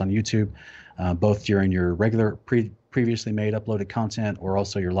chats on YouTube, both during your regular previously made uploaded content or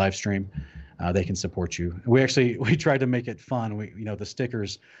also your live stream. They can support you. We tried to make it fun. The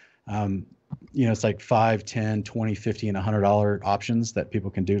stickers, it's like $5, $10, $20, $50, and $100 options that people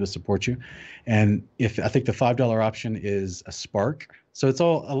can do to support you. And I think the $5 option is a spark. So it's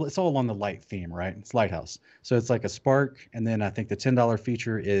all along the light theme, right? It's Liiighthouse. So it's like a spark, and then I think the $10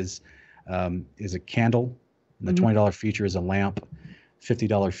 feature is a candle, and the $20 feature is a lamp.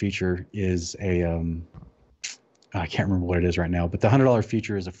 $50 feature is a I can't remember what it is right now, but the $100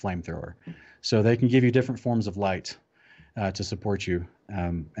 feature is a flamethrower. So they can give you different forms of light to support you,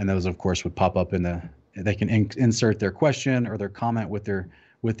 and those of course would pop up they can insert their question or their comment with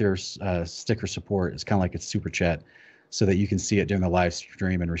their sticker support. It's kind of like it's super chat, so that you can see it during the live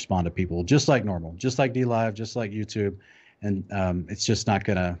stream and respond to people just like normal, just like DLive, just like YouTube. And it's just not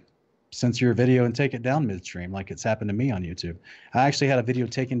going to censor your video and take it down midstream like it's happened to me on YouTube. I actually had a video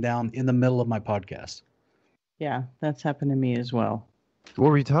taken down in the middle of my podcast. Yeah, that's happened to me as well.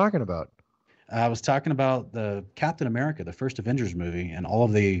 What were you talking about? I was talking about the Captain America, the first Avengers movie, and all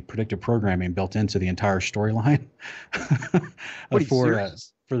of the predictive programming built into the entire storyline. What,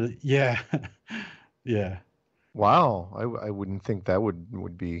 serious? Yeah. Wow, I wouldn't think that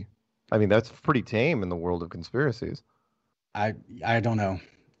would be. I mean, that's pretty tame in the world of conspiracies. I don't know.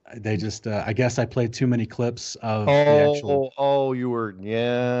 They just I guess I played too many clips of the actual. Oh, you were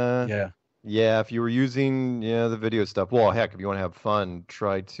yeah. If you were using the video stuff. Well, heck, if you want to have fun,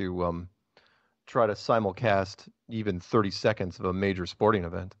 try to simulcast even 30 seconds of a major sporting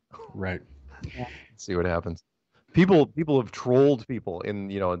event. Right. Yeah. See what happens. People have trolled people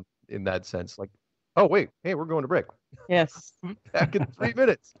in that sense. Like, oh wait, hey, we're going to break. Yes. Back in 3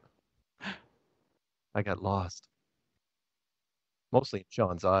 minutes. I got lost. Mostly in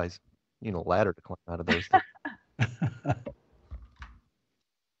Sean's eyes. You know, ladder to climb out of those things.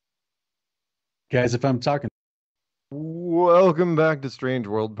 Guys, if I'm talking. Welcome back to Strange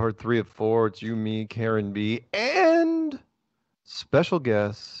World, part 3 of 4. It's you, me, Karen B, and special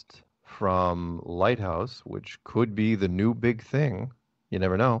guest from Liiighthouse, which could be the new big thing. You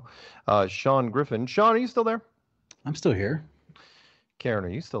never know. Sean Griffin. Sean, are you still there? I'm still here. Karen, are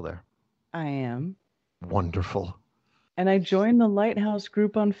you still there? I am. Wonderful. And I joined the Liiighthouse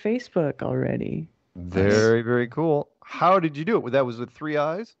group on Facebook already. Very, very cool. How did you do it? That was with 3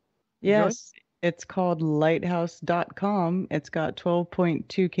 eyes? Yes. It's called liiighthouse.com. It's got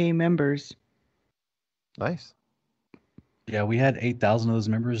 12.2K members. Nice. Yeah, we had 8,000 of those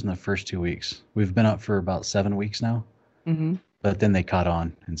members in the first 2 weeks. We've been up for about 7 weeks now. Mm-hmm. But then they caught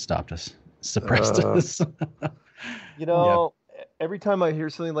on and stopped us, suppressed us. Every time I hear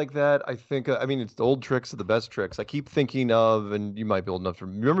something like that, I think, it's the old tricks of the best tricks. I keep thinking of, and you might be old enough to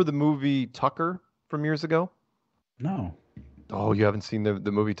remember the movie Tucker from years ago? No. Oh, you haven't seen the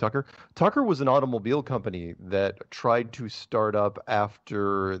movie Tucker? Tucker was an automobile company that tried to start up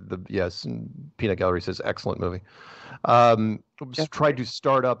after and Peanut Gallery says excellent movie. Tried to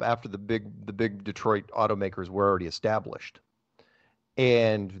start up after the big Detroit automakers were already established.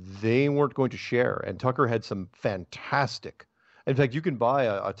 And they weren't going to share. And Tucker had some fantastic. In fact, you can buy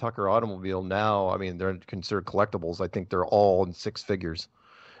a Tucker automobile now. I mean, they're considered collectibles. I think they're all in 6 figures.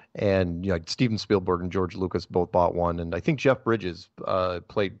 And Steven Spielberg and George Lucas both bought one, and I think Jeff Bridges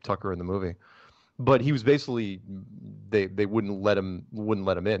played Tucker in the movie. But he was basically they wouldn't let him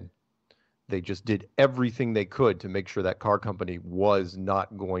in. They just did everything they could to make sure that car company was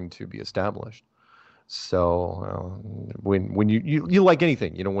not going to be established. So when you like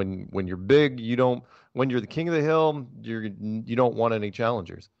anything, when you're big, when you're the king of the hill, you don't want any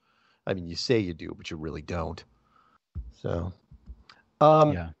challengers. I mean, you say you do, but you really don't. So.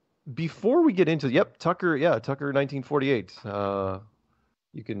 Before we get into Tucker 1948.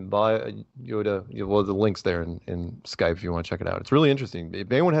 You can go to the links there in Skype if you want to check it out. It's really interesting. If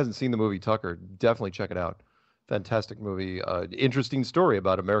anyone hasn't seen the movie Tucker, definitely check it out. Fantastic movie. Interesting story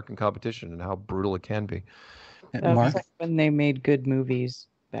about American competition and how brutal it can be. That was like when they made good movies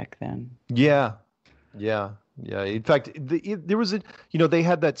back then. Yeah. In fact, there was they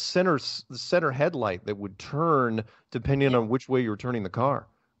had that center headlight that would turn depending on which way you were turning the car,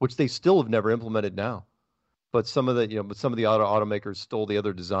 which they still have never implemented now. But some of the automakers stole the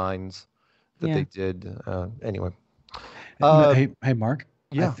other designs that they did. Anyway. Hey, Mark.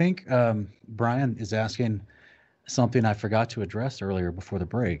 Yeah. I think Brian is asking something I forgot to address earlier before the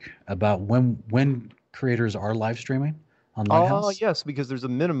break about when creators are live streaming on Liiighthouse. Oh, yes, because there's a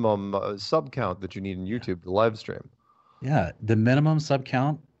minimum sub count that you need in YouTube to live stream. Yeah, the minimum sub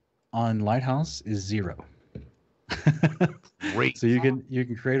count on Liiighthouse is 0. Great. So you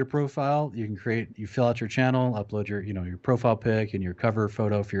can create a profile, you fill out your channel, upload your your profile pic and your cover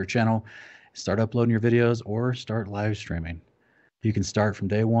photo for your channel, start uploading your videos or start live streaming. You can start from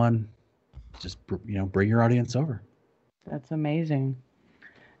day one. Just bring your audience over. That's amazing.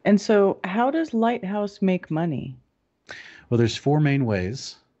 And so, how does Liiighthouse make money? Well, there's four main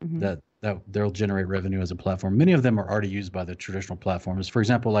ways Mhm. that they'll generate revenue as a platform. Many of them are already used by the traditional platforms. For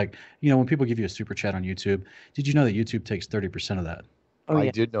example, like when people give you a super chat on YouTube, did you know that YouTube takes 30% of that? Oh I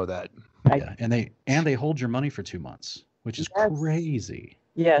yeah. did know that. Yeah, and they hold your money for 2 months, which is Yes. crazy.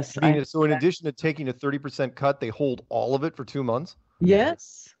 Yes. I mean, so in addition to taking a 30% cut, they hold all of it for 2 months?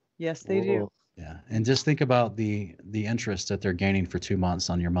 Yes. Yes, they do. Whoa. Yeah, and just think about the interest that they're gaining for 2 months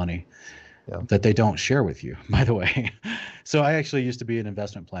on your money. Yeah. That they don't share with you, by the way. So I actually used to be an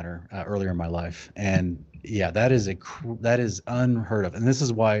investment planner earlier in my life, and yeah, that is unheard of. And this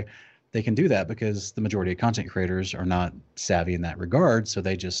is why they can do that, because the majority of content creators are not savvy in that regard. So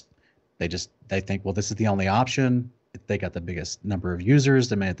they think, well, this is the only option. They got the biggest number of users,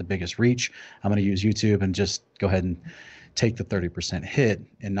 they may have the biggest reach. I'm going to use YouTube and just go ahead and take the 30% hit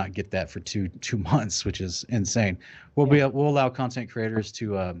and not get that for two months, which is insane. We'll allow content creators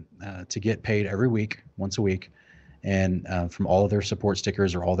to get paid every week, once a week, and from all of their support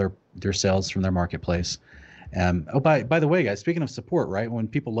stickers or all their sales from their marketplace. By the way, guys, speaking of support, right? When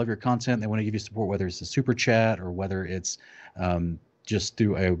people love your content, they want to give you support, whether it's a super chat or whether it's just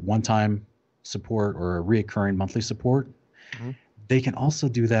through a one-time support or a reoccurring monthly support. Mhm. They can also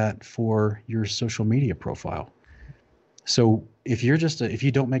do that for your social media profile. So if you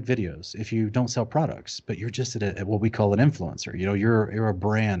don't make videos, if you don't sell products, but you're just at what we call an influencer, you're a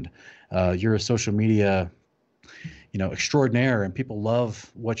brand, you're a social media, extraordinaire, and people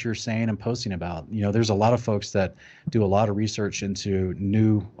love what you're saying and posting about. There's a lot of folks that do a lot of research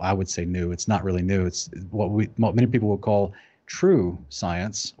into I would say new, it's not really new. It's what many people would call true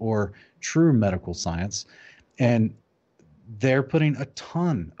science or true medical science. And they're putting a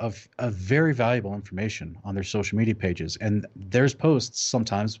ton of very valuable information on their social media pages, and their posts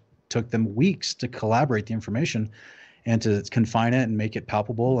sometimes took them weeks to collaborate the information and to confine it and make it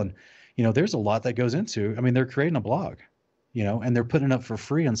palpable. And there's a lot that goes into. I mean, they're creating a blog, and they're putting it up for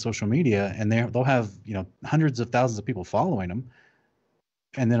free on social media, and they'll have hundreds of thousands of people following them.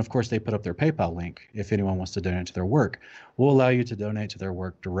 And then, of course, they put up their PayPal link if anyone wants to donate to their work. We'll allow you to donate to their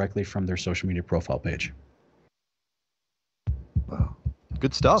work directly from their social media profile page. Wow.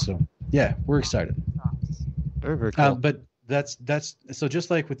 Good stuff. So yeah, we're excited. Very, very cool. But that's so just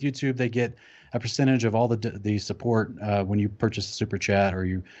like with YouTube, they get a percentage of all the support when you purchase a super chat, or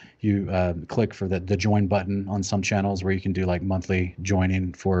you click for the join button on some channels where you can do like monthly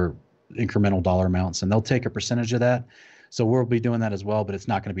joining for incremental dollar amounts, and they'll take a percentage of that. So we'll be doing that as well, but it's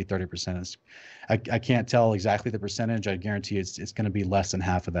not going to be 30%. I can't tell exactly the percentage. I guarantee it's going to be less than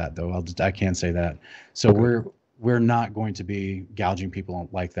half of that, though. I can say that. So Okay. we're not going to be gouging people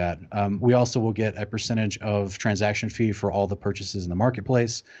like that. We also will get a percentage of transaction fee for all the purchases in the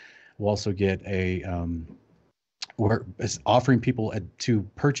marketplace. We'll also get we're offering people to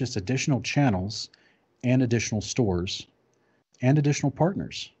purchase additional channels and additional stores and additional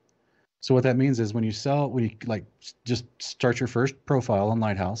partners. So what that means is when you just start your first profile on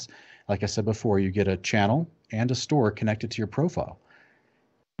Liiighthouse, like I said before, you get a channel and a store connected to your profile.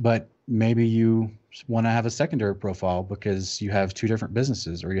 But maybe you want to have a secondary profile because you have 2 different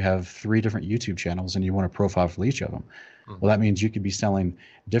businesses, or you have 3 different YouTube channels and you want a profile for each of them. Mhm. Well, that means you could be selling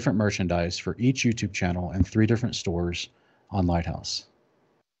different merchandise for each YouTube channel and 3 different stores on Liiighthouse,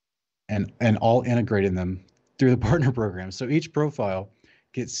 and all integrating them through the partner program. So each profile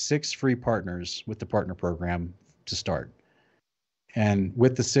gets 6 free partners with the partner program to start. And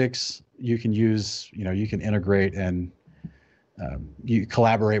with the 6, you can you can integrate and you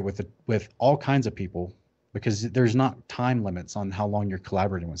collaborate with all kinds of people, because there's not time limits on how long you're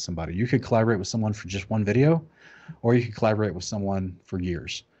collaborating with somebody. You could collaborate with someone for just one video, or you could collaborate with someone for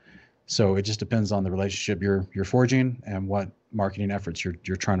years. So it just depends on the relationship you're forging and what marketing efforts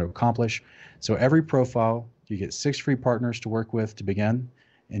you're trying to accomplish. So every profile, you get 6 free partners to work with to begin,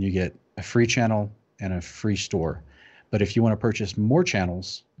 and you get a free channel and a free store. But if you want to purchase more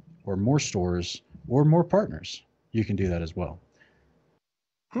channels or more stores or more partners, you can do that as well.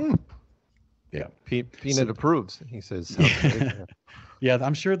 Yeah. Peanut approves, he says. Yeah,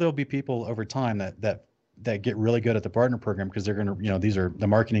 I'm sure there'll be people over time that get really good at the partner program, because they're going to, these are the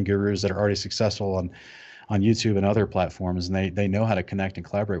marketing gurus that are already successful on YouTube and other platforms, and they know how to connect and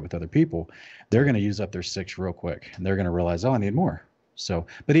collaborate with other people. They're going to use up their 6 real quick, and they're going to realize, oh, I need more. So,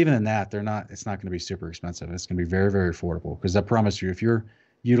 but even in that, it's not going to be super expensive. It's going to be very, very affordable, because I promise you, if you're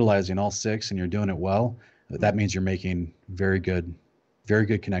utilizing all 6 and you're doing it well, That means you're making very good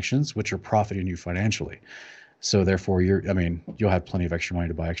connections, which are profiting you financially. So therefore, you'll have plenty of extra money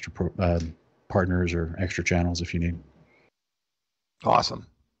to buy extra partners or extra channels if you need. Awesome.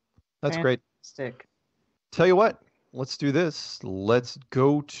 That's great. Tell you what, let's do this. Let's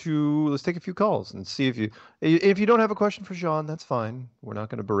take a few calls and see if you don't have a question for Jean, that's fine. We're not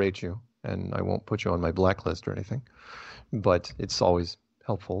going to berate you, and I won't put you on my blacklist or anything. But it's always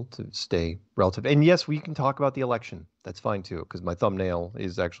helpful to stay relative. And yes, we can talk about the election. That's fine too, because my thumbnail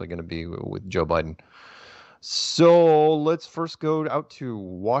is actually going to be with Joe Biden. So let's first go out to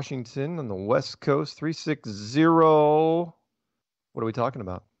Washington on the West Coast, 360. What are we talking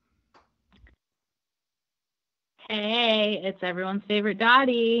about? Hey, it's everyone's favorite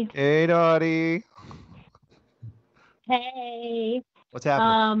Dottie. Hey, Dottie. Hey. What's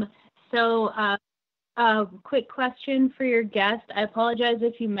happening? Quick question for your guest. I apologize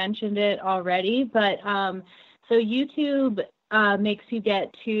if you mentioned it already, but so YouTube makes you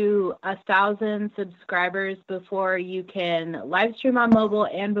get to 1,000 subscribers before you can live stream on mobile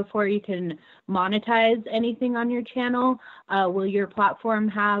and before you can monetize anything on your channel. Will your platform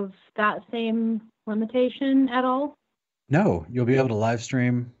have that same limitation at all? No, you'll be able to live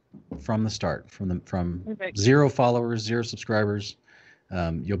stream from the start, from Perfect. 0 followers, 0 subscribers.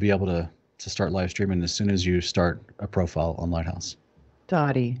 You'll be able to start live streaming as soon as you start a profile on Liiighthouse.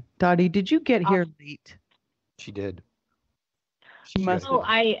 Dottie, did you get here late? She did. She must. Oh,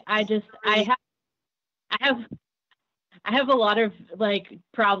 I have a lot of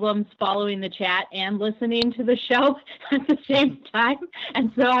problems following the chat and listening to the show at the same time,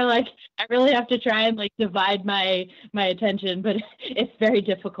 and so I really have to try and divide my attention, but it's very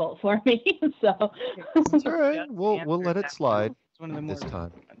difficult for me. So it's all right. We'll let it slide. It's one of the more this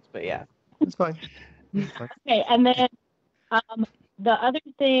time, but yeah, it's fine. Okay, and then the other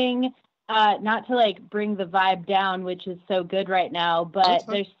thing, not to bring the vibe down, which is so good right now, but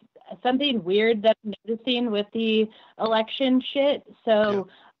there's something weird that I'm noticing with the election shit. So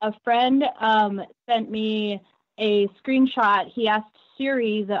a friend sent me a screenshot. He asked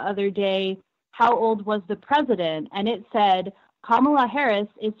Siri the other day, how old was the president? And it said, Kamala Harris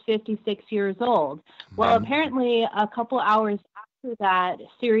is 56 years old. Well, apparently a couple hours after that,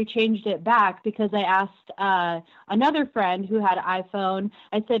 Siri changed it back because I asked another friend who had an iPhone.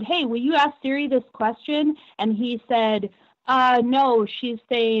 I said, hey, will you ask Siri this question? And he said, no, she's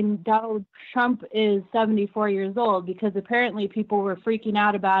saying Donald Trump is 74 years old, because apparently people were freaking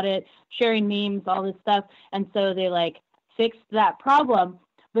out about it, sharing memes, all this stuff. And so they fixed that problem.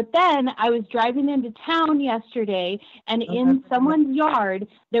 But then I was driving into town yesterday, and in someone's yard,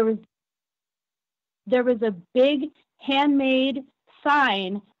 there was a big handmade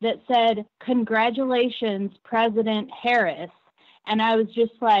sign that said, congratulations, President Harris. And I was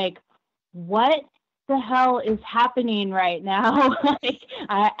just like, what the hell is happening right now?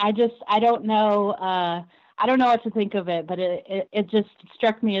 I don't know. I don't know what to think of it, but it just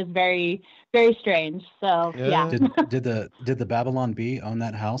struck me as very, very strange. So yeah. Did the Babylon Bee own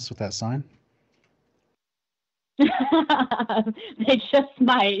that house with that sign? They just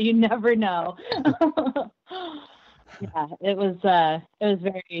might. You never know. Yeah, it was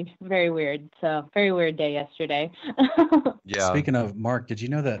very, very weird. So very weird day yesterday. Yeah. Speaking of, Mark, did you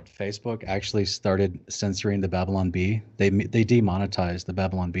know that Facebook actually started censoring the Babylon Bee? They demonetized the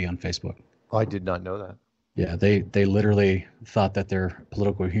Babylon Bee on Facebook. I did not know that. Yeah, they literally thought that their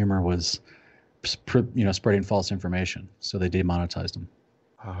political humor was, spreading false information, so they demonetized them.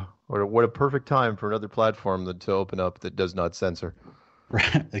 What a perfect time for another platform to open up that does not censor.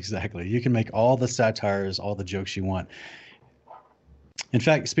 Right, exactly. You can make all the satires, all the jokes you want. In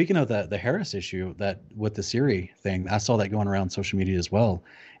fact, speaking of the Harris issue, that with the Siri thing, I saw that going around social media as well.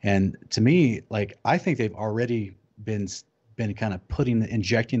 And to me, I think they've already been kind of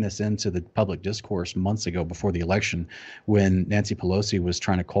injecting this into the public discourse months ago, before the election, when Nancy Pelosi was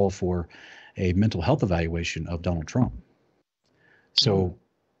trying to call for a mental health evaluation of Donald Trump. So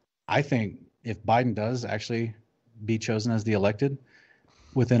I think if Biden does actually be chosen as the elected,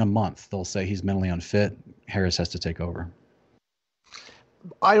 within a month, they'll say he's mentally unfit. Harris has to take over.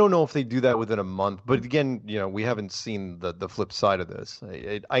 I don't know if they do that within a month, but again, we haven't seen the flip side of this.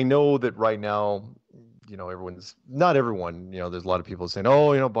 I know that right now, not everyone, there's a lot of people saying,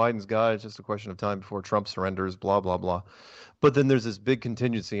 Biden's got it. It's just a question of time before Trump surrenders, blah, blah, blah. But then there's this big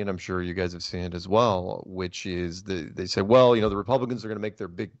contingency, and I'm sure you guys have seen it as well, which is they say, well, the Republicans are going to make their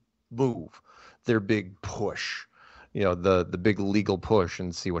big move, their big push. The big legal push,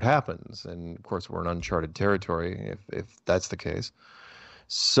 and see what happens. And of course, we're in uncharted territory if that's the case.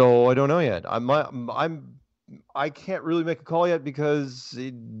 So I don't know yet. I can't really make a call yet because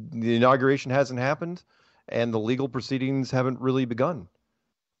the inauguration hasn't happened, and the legal proceedings haven't really begun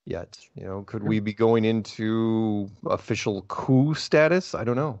yet. Could we be going into official coup status? I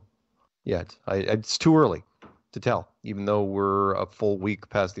don't know yet. It's too early to tell, even though we're a full week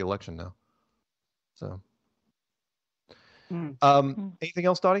past the election now. So, anything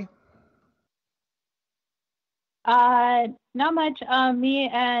else, Dottie? Not much. Me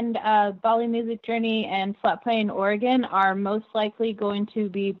and Bali Music Journey and Flat Plain, Oregon are most likely going to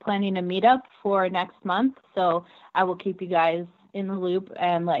be planning a meetup for next month. So I will keep you guys in the loop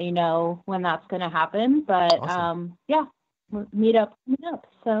and let you know when that's going to happen. But Awesome. yeah, meet up.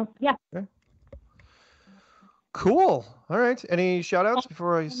 So yeah. Okay. Cool. All right. Any shout outs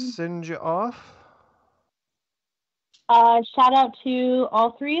before I send you off? Shout out to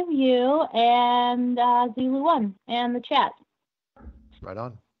all three of you and Zulu1 and the chat. Right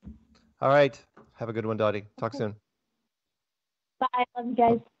on. All right. Have a good one, Dottie. Talk soon. Bye. Love you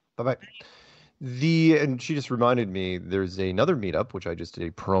guys. Bye-bye. And she just reminded me there's another meetup, which I just did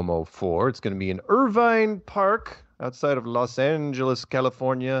a promo for. It's going to be in Irvine Park outside of Los Angeles,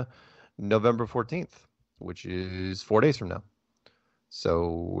 California, November 14th, which is 4 days from now.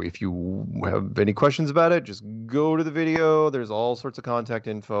 So if you have any questions about it, just go to the video. There's all sorts of contact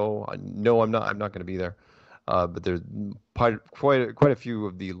info. No, I'm not going to be there. But there's quite a few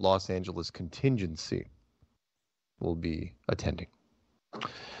of the Los Angeles contingency will be attending.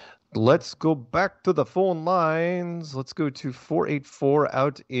 Let's go back to the phone lines. Let's go to 484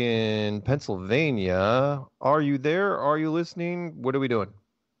 out in Pennsylvania. Are you there? Are you listening? What are we doing?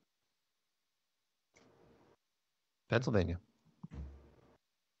 Pennsylvania.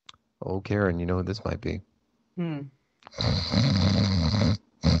 Oh, Karen, you know who this might be.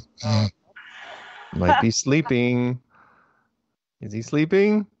 Might be sleeping. Is he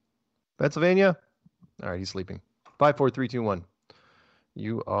sleeping? Pennsylvania? All right, he's sleeping. 54321.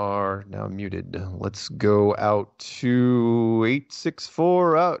 You are now muted. Let's go out to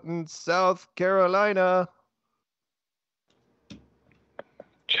 864 out in South Carolina.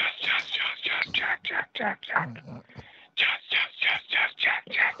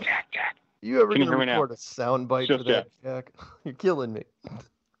 You ever gonna record a soundbite for that, Jack? You're killing me.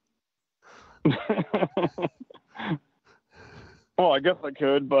 Well, I guess I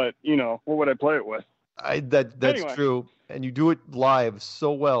could, but what would I play it with? That's anyway. True, and you do it live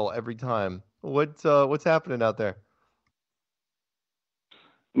so well every time. What's happening out there?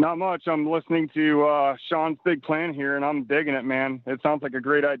 Not much. I'm listening to Sean's big plan here, and I'm digging it, man. It sounds like a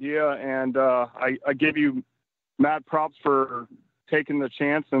great idea, and I give you mad props for taking the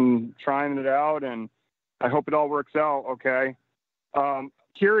chance and trying it out, and I hope it all works out okay.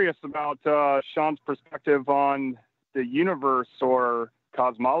 Curious about Sean's perspective on the universe or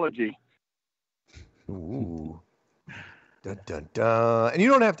cosmology. Ooh. Dun, dun, dun. And you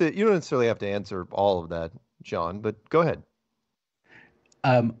don't necessarily have to answer all of that, Sean, but go ahead.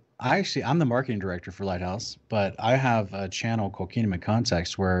 I'm the marketing director for Liiighthouse, but I have a channel called Kingdom of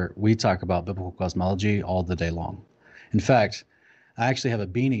Context where we talk about biblical cosmology all the day long. In fact, I actually have a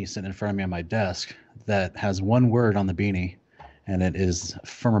beanie sitting in front of me on my desk that has one word on the beanie, and it is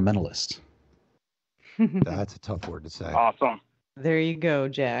firmamentalist. That's a tough word to say. Awesome. There you go,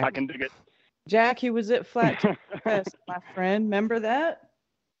 Jack. I can dig it. Jack, he was at Flat Fest, my friend. Remember that?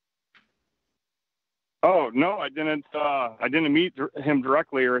 Oh no, I didn't. I didn't meet him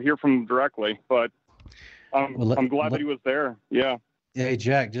directly or hear from him directly, but I'm glad that he was there. Yeah. Hey,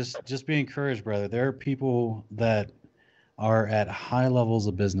 Jack, just be encouraged, brother. There are people that are at high levels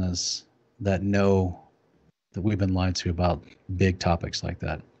of business that know that we've been lied to about big topics like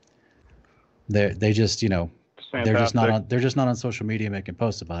that. They just they're just not on social media making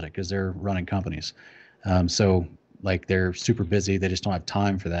posts about it because they're running companies. So like they're super busy. They just don't have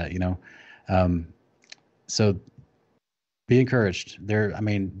time for that, So be encouraged.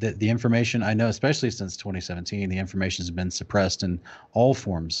 The information, I know, especially since 2017, the information has been suppressed in all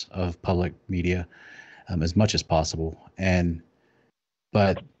forms of public media as much as possible.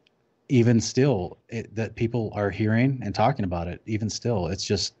 But even still, that people are hearing and talking about it, even still, it's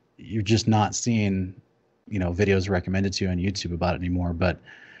just, you're just not seeing, videos recommended to you on YouTube about it anymore. But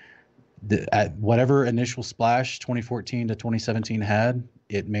at whatever initial splash 2014 to 2017 had,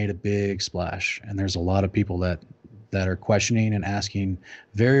 it made a big splash. And there's a lot of people that are questioning and asking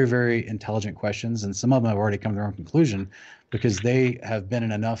very, very intelligent questions. And some of them have already come to their own conclusion because they have been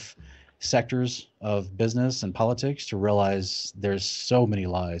in enough sectors of business and politics to realize there's so many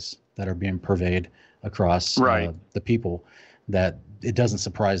lies that are being purveyed across the people that it doesn't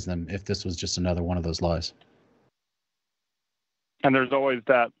surprise them if this was just another one of those lies. And there's always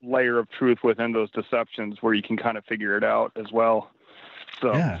that layer of truth within those deceptions where you can kind of figure it out as well.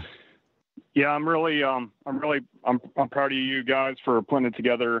 So, Yeah, I'm proud of you guys for putting it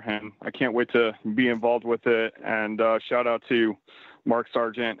together, and I can't wait to be involved with it. And shout out to Mark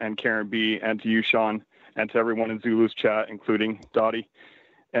Sargent and Karen B, and to you, Sean, and to everyone in Zulu's chat, including Dottie.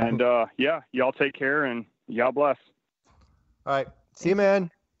 And yeah, y'all take care, and y'all bless. All right. See you,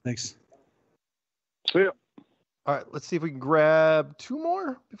 man. Thanks. See ya. All right. Let's see if we can grab 2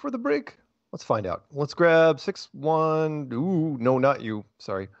 more before the break. Let's find out. Let's grab 61. Ooh, no, not you.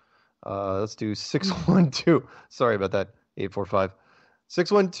 Sorry. Let's do 612. Sorry about that. 845.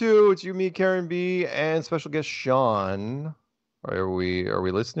 612. It's you, me, Karen B, and special guest Sean. Are we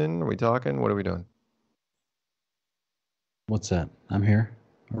listening? Are we talking? What are we doing? What's that? I'm here.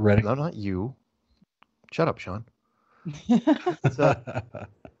 We're ready. No, not you. Shut up, Sean. What's up?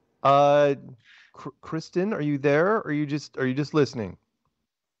 Kristen, are you there? Or are you just listening?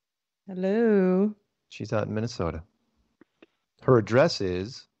 Hello. She's out in Minnesota. Her address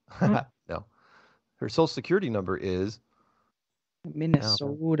is no. Her social security number is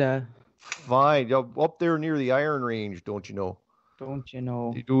Minnesota. Fine. Up there near the Iron Range, don't you know? Don't you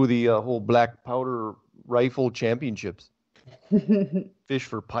know? They do the whole black powder rifle championships. Fish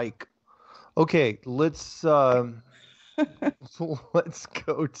for pike. Okay, let's go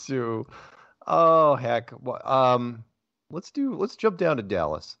to let's jump down to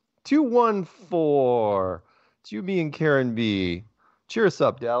Dallas. 214. It's you, me, and Karen B. Cheer us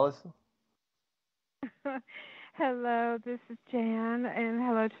up, Dallas. Hello, this is Jan, and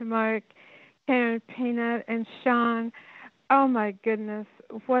hello to Mark, Karen, Peanut, and Sean. Oh my goodness,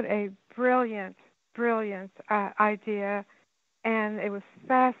 what a brilliant idea, and it was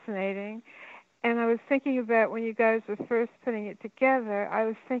fascinating. And I was thinking about when you guys were first putting it together, I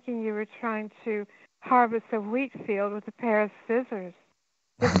was thinking you were trying to harvest a wheat field with a pair of scissors.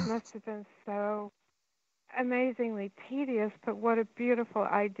 This must have been so amazingly tedious, but what a beautiful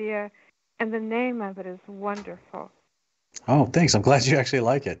idea. And the name of it is wonderful. Oh, thanks. I'm glad you actually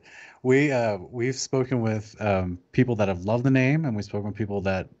like it. We've spoken with people that have loved the name, and we've spoken with people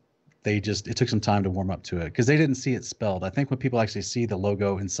that it took some time to warm up to it because they didn't see it spelled. I think when people actually see the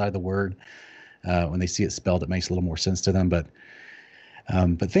logo inside the word, when they see it spelled, it makes a little more sense to them. But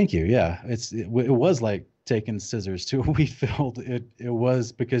thank you. Yeah, it was like taking scissors to a wheat field. It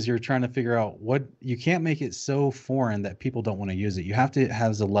was because you're trying to figure out what you can't make it so foreign that people don't want to use it. You have to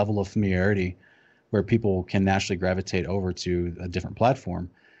have a level of familiarity where people can naturally gravitate over to a different platform.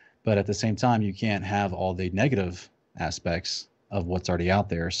 But at the same time, you can't have all the negative aspects of what's already out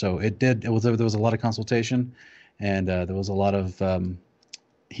there. So there was a lot of consultation, and there was a lot of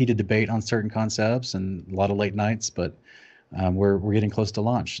heated debate on certain concepts and a lot of late nights, but we're getting close to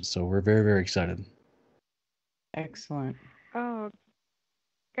launch. So we're very, very excited. Excellent. Oh,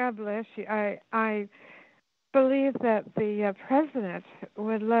 God bless you. I believe that the president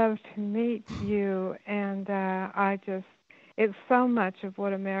would love to meet you, and it's so much of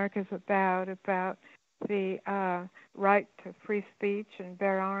what America's about the right to free speech and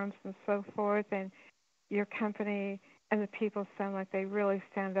bear arms and so forth, and your company and the people sound like they really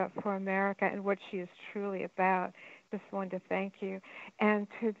stand up for America and what she is truly about. Just wanted to thank you. And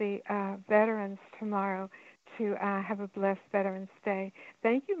to the veterans tomorrow, to have a blessed Veterans Day.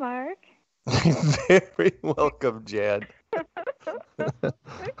 Thank you, Mark. Very welcome, Jan.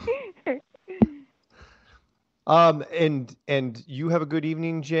 And you have a good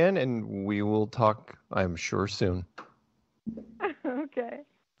evening, Jan, and we will talk, I'm sure, soon. Okay.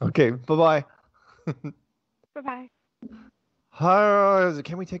 Okay, bye-bye. Bye-bye.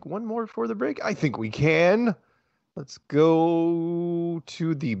 Can we take one more before the break? I think we can. Let's go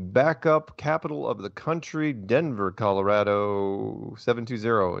to the backup capital of the country, Denver, Colorado,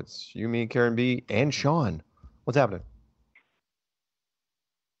 720. It's you, me, Karen B, and Sean. What's happening?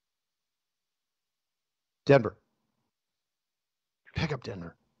 Denver. Pick up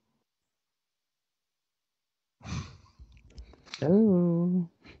Denver. Oh.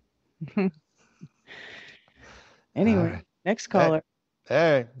 Anyway, right. Next caller.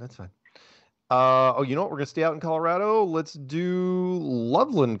 Hey, that's fine. You know what? We're gonna stay out in Colorado. Let's do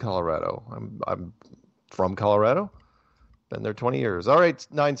Loveland, Colorado. I'm from Colorado. Been there 20 years. All right,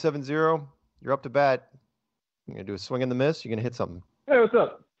 970. You're up to bat. You're gonna do a swing and the miss. You're gonna hit something. Hey, what's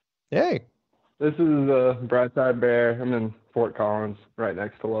up? Hey. This is Brightside Bear. I'm in Fort Collins, right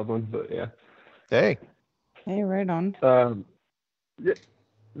next to Loveland. But yeah. Hey. Hey, right on. Yeah,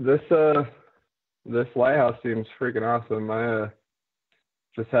 this Liiighthouse seems freaking awesome. I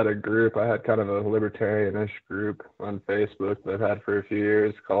just had a group. I had kind of a libertarian-ish group on Facebook that I've had for a few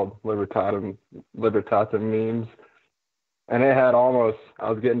years called Libertatum Memes. And it had I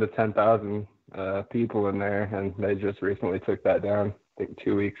was getting to 10,000 people in there, and they just recently took that down. think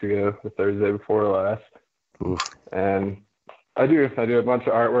 2 weeks ago, the Thursday before last. Oof. And I do a bunch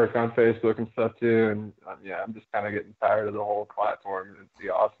of artwork on Facebook and stuff too. And yeah, I'm just kind of getting tired of the whole platform. It'd be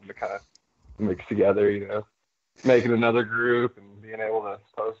awesome to kind of mix together, making another group and being able to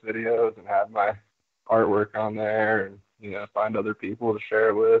post videos and have my artwork on there and, find other people to share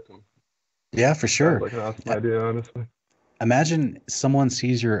it with. And yeah, for sure. Like an awesome idea, honestly. Imagine someone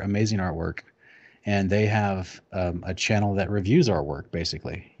sees your amazing artwork and they have a channel that reviews artwork,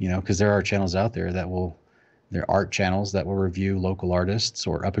 basically, because there are channels out there they're art channels that will review local artists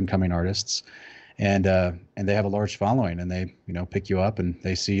or up and coming artists. And they have a large following, and they, pick you up and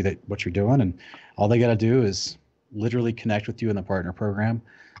they see that what you're doing, and all they got to do is literally connect with you in the partner program,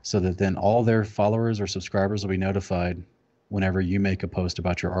 so that then all their followers or subscribers will be notified whenever you make a post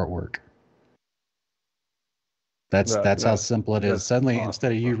about your artwork. That's how simple it is. Suddenly, awesome.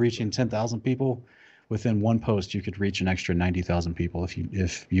 Instead of you reaching 10,000 people, within one post, you could reach an extra 90,000 people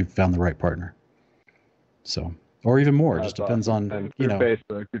if you found the right partner. So, or even more. It just depends awesome. on, and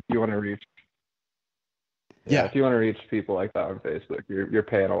Facebook, if you want to reach. Yeah, if you want to reach people like that on Facebook, you're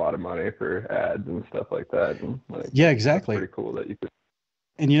paying a lot of money for ads and stuff like that. And yeah, exactly. It's pretty cool that you could.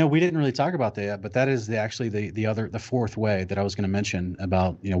 And we didn't really talk about that yet, but that is the fourth way that I was going to mention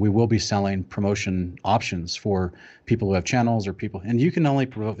about, we will be selling promotion options for people who have channels or people, and you can not only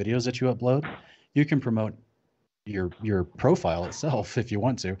promote videos that you upload, you can promote your profile itself if you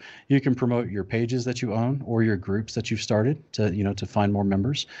want to. You can promote your pages that you own or your groups that you've started to find more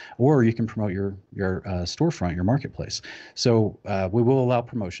members, or you can promote your storefront, your marketplace. So we will allow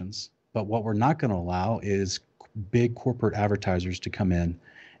promotions, but what we're not going to allow is big corporate advertisers to come in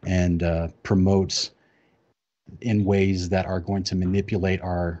and promote in ways that are going to manipulate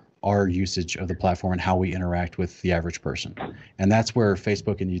our usage of the platform and how we interact with the average person. And that's where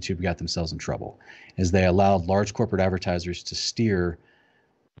Facebook and YouTube got themselves in trouble, is they allowed large corporate advertisers to steer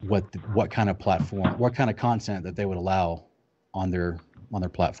what kind of platform, what kind of content that they would allow on their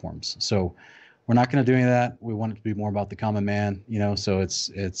platforms. So we're not going to do any of that. We want it to be more about the common man, so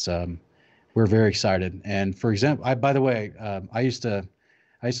it's we're very excited. And for example, I used to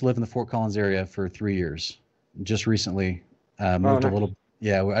live in the Fort Collins area for 3 years. Just recently moved a little.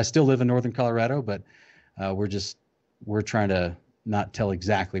 Yeah, I still live in northern Colorado, but we're trying to not tell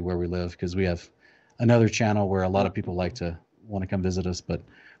exactly where we live, because we have another channel where a lot of people want to come visit us, but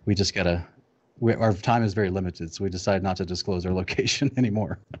we just our time is very limited, so we decided not to disclose our location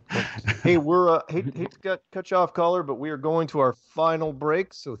anymore. Hey, we're hate to cut you off, caller, but we are going to our final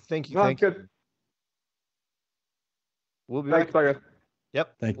break. So thank you. Thank you. We'll be back.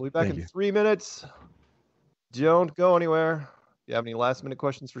 Yep. We'll be back in 3 minutes. Don't go anywhere. You have any last minute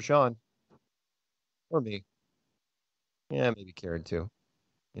questions for Sean or me? Yeah, maybe Karen too.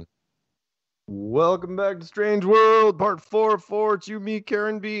 Welcome back to Strange World, part 4. It's you, me,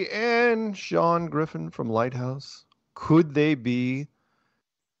 Karen B, and Sean Griffin from Liiighthouse. Could they be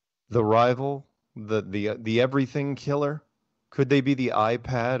the rival, the everything killer? Could they be the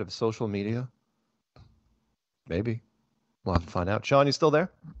iPad of social media? Maybe. We'll have to find out. Sean, you still there?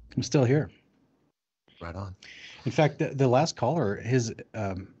 I'm still here. Right on. In fact, the last caller, his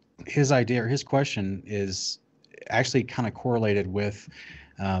idea or his question is actually kind of correlated with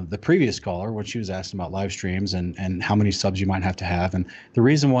the previous caller, when she was asking about live streams and how many subs you might have to have. And the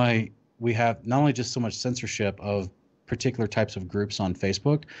reason why we have not only just so much censorship of particular types of groups on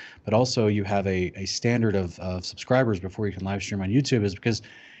Facebook, but also you have a standard of subscribers before you can live stream on YouTube, is because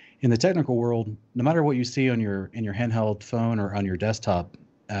in the technical world, no matter what you see in your handheld phone or on your desktop,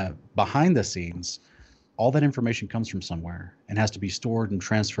 behind the scenes, all that information comes from somewhere and has to be stored and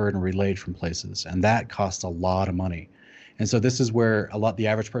transferred and relayed from places. And that costs a lot of money. And so this is where the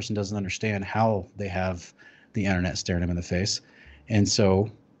average person doesn't understand how they have the internet staring them in the face. And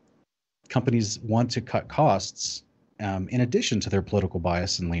so companies want to cut costs in addition to their political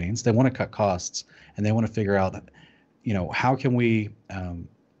bias and leanings. They want to cut costs, and they want to figure out, how can we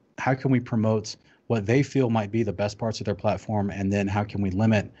promote what they feel might be the best parts of their platform, and then how can we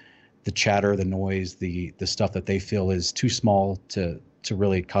limit the chatter, the noise, the stuff that they feel is too small to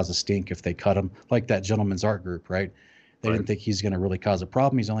really cause a stink if they cut them, like that gentleman's art group, right? They didn't think he's going to really cause a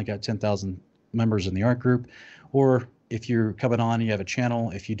problem. He's only got 10,000 members in the art group. Or if you're coming on and you have a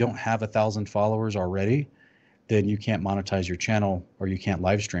channel, if you don't have 1,000 followers already, then you can't monetize your channel, or you can't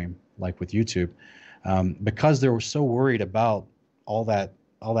live stream like with YouTube, because they were so worried about all that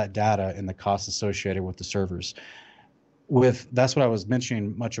data and the costs associated with the servers. That's what I was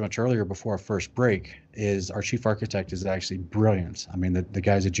mentioning much earlier before our first break, is our chief architect is actually brilliant. I mean, the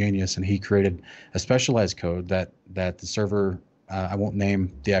guy's a genius, and he created a specialized code that the server, I won't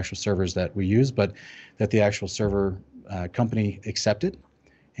name the actual servers that we use, but that the actual server company accept it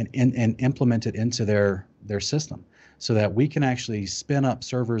and implement it into their system, so that we can actually spin up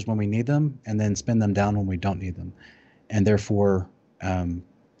servers when we need them and then spin them down when we don't need them. And therefore,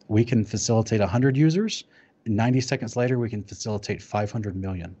 we can facilitate 100 users. 90 seconds later, we can facilitate 500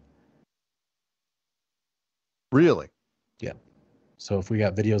 million. Really? Yeah. So if we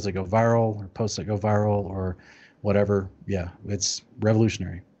got videos that go viral or posts that go viral or whatever, yeah, it's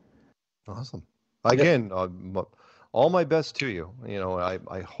revolutionary. Awesome. Again, all my best to you. You know,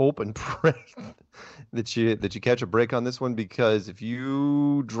 I hope and pray that you catch a break on this one, because if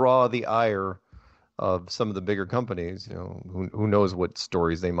you draw the ire of some of the bigger companies, you know, who knows what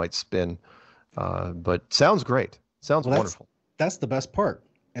stories they might spin. But sounds great. Sounds wonderful. That's the best part,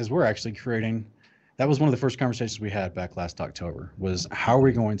 is we're actually creating. That was one of the first conversations we had back last October, was how are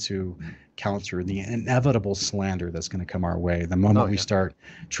we going to counter the inevitable slander that's going to come our way the moment we start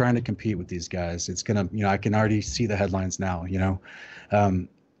trying to compete with these guys. It's going to, you know, I can already see the headlines now, you know.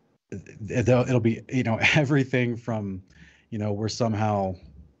 It'll be, you know, everything from, you know, we're somehow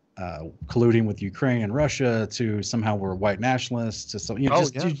colluding with Ukraine and Russia to somehow we're white nationalists to some, you know,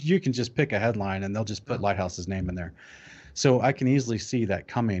 you can just pick a headline and they'll just put Liighthouse's name in there. So I can easily see that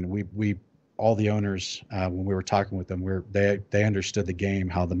coming. We all the owners, when we were talking with them, they understood the game,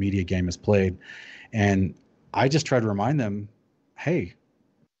 how the media game is played. And I just try to remind them, hey,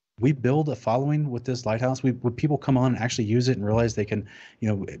 we build a following with this Liighthouse. When people come on and actually use it and realize they can, you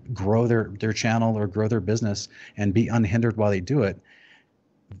know, grow their channel or grow their business and be unhindered while they do it.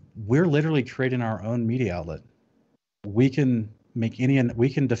 We're literally creating our own media outlet. We can we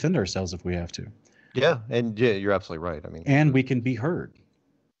can defend ourselves if we have to. Yeah. And yeah, you're absolutely right. I mean, and we can be heard.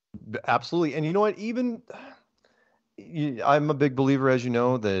 Absolutely. And you know what, I'm a big believer, as you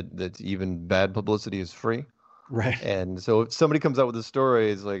know, that even bad publicity is free. Right. And so if somebody comes out with a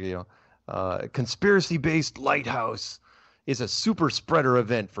story, it's like, you know, conspiracy-based Liiighthouse is a super spreader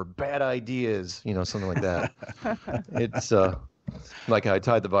event for bad ideas, you know, something like that. It's like I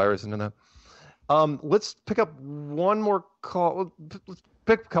tied the virus into that. Let's pick up one more call. Let's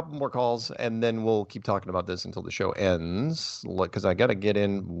pick a couple more calls, and then we'll keep talking about this until the show ends, because I got to get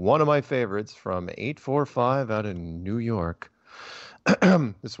in one of my favorites from 845 out of New York.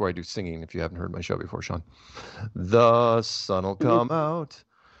 This is where I do singing, if you haven't heard my show before, Sean. The sun'll come out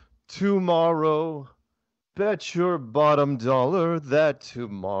tomorrow. Bet your bottom dollar that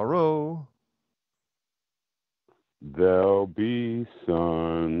tomorrow there'll be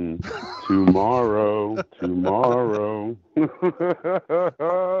sun tomorrow. I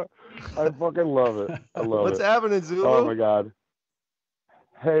fucking love it. I love What's it. happening, Zulu? Oh my God.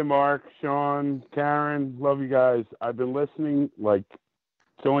 Hey, Mark, Sean, Karen, love you guys. I've been listening like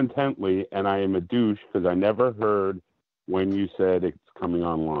so intently, and I am a douche because I never heard when you said it's coming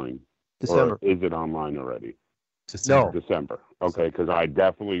online. December. Or is it online already? December. No. December. Okay, because I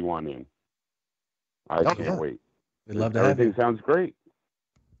definitely want in. I can't wait. We'd love to have you. Everything sounds great.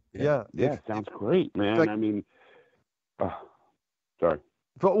 Yeah. It sounds great, man. Like, I mean, sorry.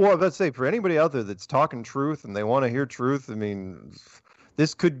 Well, let's say for anybody out there that's talking truth and they want to hear truth, I mean,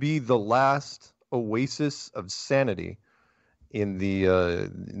 this could be the last oasis of sanity in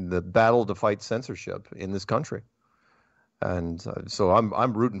the battle to fight censorship in this country. And so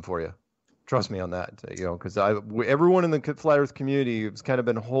I'm rooting for you. Trust me on that, you know, because everyone in the Flat Earth community has kind of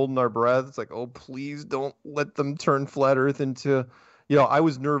been holding our breath. It's like, oh, please don't let them turn Flat Earth into, you know, I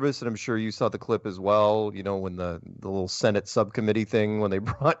was nervous, and I'm sure you saw the clip as well, you know, when the little Senate subcommittee thing, when they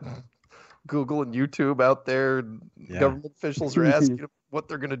brought Google and YouTube out there, government officials are asking what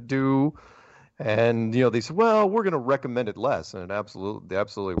they're going to do. And, you know, they said, well, we're going to recommend it less. And they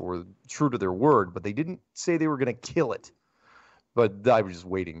absolutely were true to their word, but they didn't say they were going to kill it. But I was just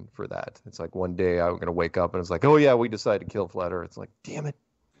waiting for that. It's like one day I'm going to wake up and it's like, oh, yeah, we decided to kill Flat Earth. It's like, damn it.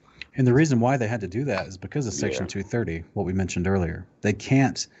 And the reason why they had to do that is because of Section 230, what we mentioned earlier. They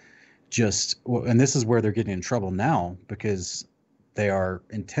can't just, and this is where they're getting in trouble now, because they are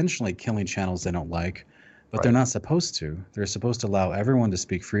intentionally killing channels they don't like, but they're not supposed to. They're supposed to allow everyone to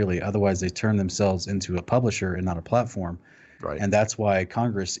speak freely. Otherwise, they turn themselves into a publisher and not a platform. Right. And that's why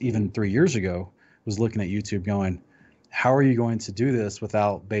Congress, even 3 years ago, was looking at YouTube going, how are you going to do this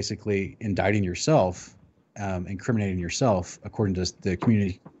without basically indicting yourself, incriminating yourself, according to the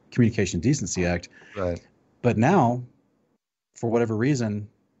Communication Decency Act? Right. But now, for whatever reason,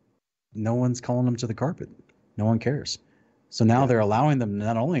 no one's calling them to the carpet. No one cares. So now they're allowing them to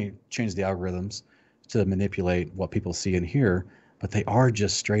not only change the algorithms to manipulate what people see and hear, but they are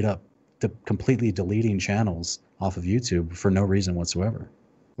just straight up completely deleting channels off of YouTube for no reason whatsoever.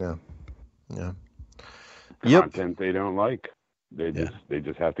 Yeah. Yeah. Content they don't like. They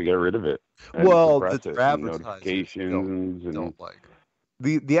just have to get rid of it. And Well, suppress the it, and advertisers notifications and don't like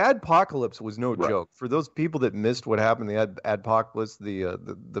the adpocalypse was no Right. joke. For those people that missed what happened, the adpocalypse,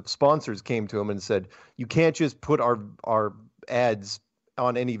 the sponsors came to him and said, "You can't just put our ads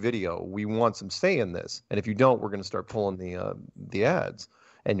on any video. We want some say in this, and if you don't, we're going to start pulling the ads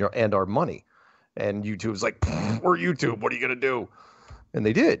and our money." And YouTube's like, "We're YouTube. What are you going to do?" And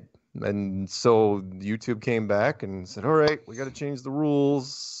they did. And so YouTube came back and said, "All right, we got to change the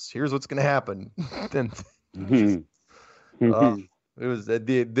rules. Here's what's going to happen." And it was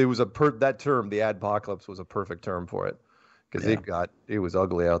that term, the adpocalypse, was a perfect term for it, because it was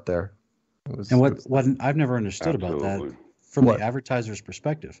ugly out there. What I've never understood about that from the advertiser's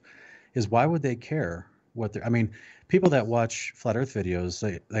perspective is, why would they care what they're? I mean, people that watch flat Earth videos,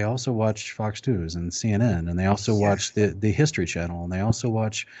 they also watch Fox News and CNN, and they also watch the History Channel, and they also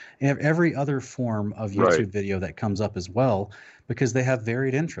watch every other form of YouTube video that comes up as well, because they have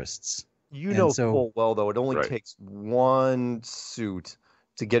varied interests. Full well, though, it only takes one suit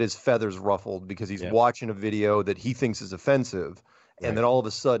to get his feathers ruffled because he's watching a video that he thinks is offensive, and then all of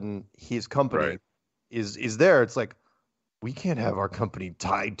a sudden his company is there. It's like, we can't have our company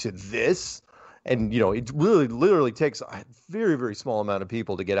tied to this. And, it really literally takes a very, very small amount of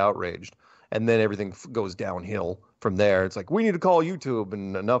people to get outraged. And then everything goes downhill from there. It's like, we need to call YouTube,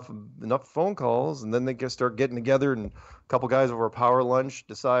 and enough phone calls. And then they start getting together, and a couple guys over a power lunch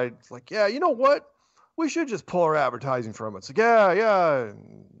decide, it's like, yeah, you know what? We should just pull our advertising from it. It's like, yeah.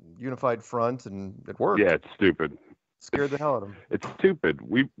 Unified front, and it worked. Yeah, it's stupid. Scared the hell out of them. It's stupid.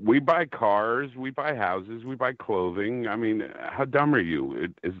 We buy cars, we buy houses, we buy clothing. I mean, how dumb are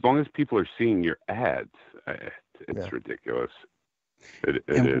you? As long as people are seeing your ads, it's ridiculous. It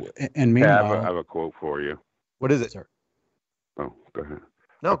is. And meanwhile, I have a quote for you. What is it? Sorry. Oh, go ahead.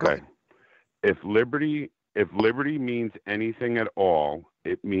 No, go ahead. If liberty means anything at all,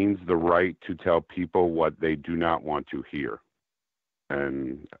 it means the right to tell people what they do not want to hear.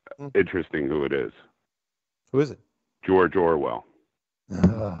 And interesting who it is. Who is it? George Orwell.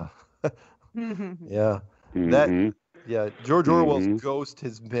 Yeah. George Orwell's ghost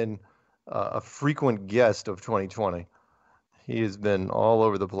has been a frequent guest of 2020. He has been all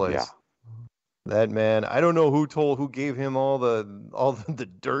over the place. Yeah. That man, I don't know who gave him all the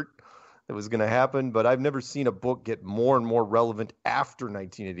dirt that was going to happen, but I've never seen a book get more and more relevant after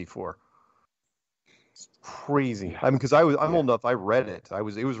 1984. It's crazy. I mean, because I'm old enough, I read it. It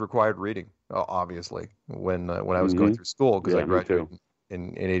was required reading, obviously, when I was going through school, because I graduated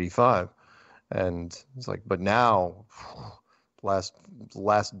in 85. And it's like, but now, last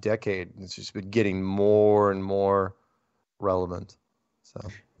decade, it's just been getting more and more relevant. So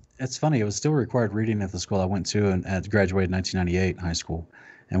it's funny. It was still required reading at the school I went to, and graduated in 1998 in high school,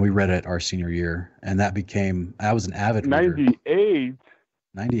 and we read it our senior year, and I was an avid reader.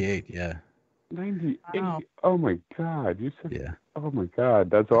 98, yeah. 98. Wow. Oh my God! You said, yeah. Oh my God,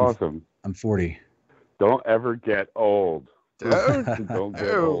 that's awesome. I'm 40. Don't ever get old. Don't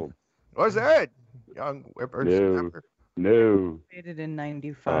get old. What's that? Young whippersnapper. No. Graduated in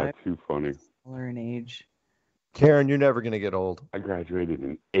 95. Too funny. Similar in age. Karen, you're never gonna get old. I graduated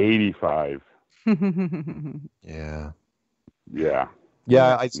in 85. Yeah. Yeah.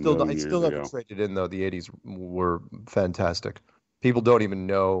 Yeah, I still never traded in, though. The 80s were fantastic. People don't even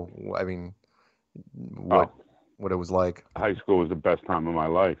know. I mean, what it was like. High school was the best time of my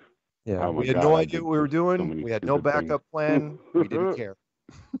life. Yeah, we had no idea what we were doing. We had no backup plan. We didn't care.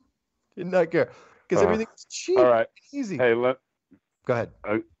 Did not care, because everything was cheap. All right, easy. Hey, go ahead.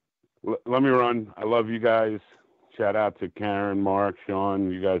 Let me run. I love you guys. Shout out to Karen, Mark,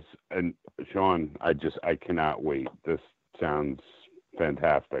 Sean. You guys, and Sean. I cannot wait. This sounds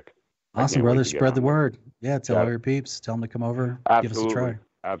fantastic. Awesome, brother. Spread the word. Yeah, tell all your peeps. Tell them to come over. Give us a try.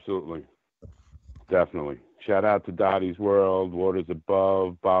 Absolutely. Definitely. Shout out to Dottie's World, Waters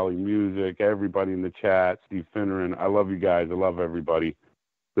Above, Bali Music, everybody in the chat, Steve Finneran. I love you guys. I love everybody.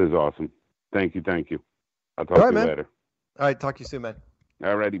 This is awesome. Thank you. I'll talk to you later. All right, talk to you soon, man.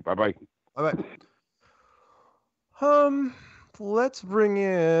 All righty. Bye-bye. Bye-bye. Let's bring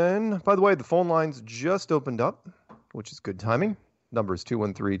in, by the way, the phone lines just opened up, which is good timing. Number is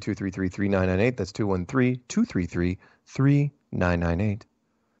 213-233-3998. That's 213-233-3998.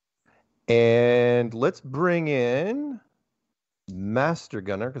 And let's bring in Master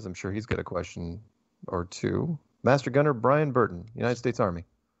Gunner, because I'm sure he's got a question or two. Master Gunner Brian Burton, United States Army.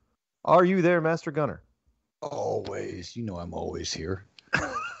 Are you there, Master Gunner? Always. You know I'm always here.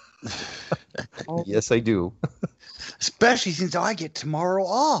 Yes, I do. Especially since I get tomorrow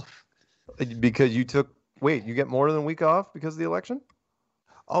off. Because you get more than a week off because of the election?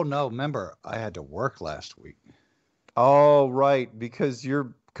 Oh, no. Remember, I had to work last week. Oh, right. Because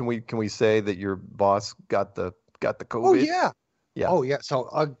you're. Can we say that your boss got the COVID? Oh yeah. Yeah. Oh yeah.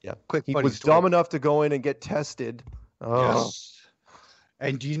 So Yeah. quick He funny was story. dumb enough to go in and get tested. Oh. Yes.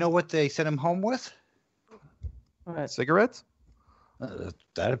 And do you know what they sent him home with? What? Cigarettes? That'd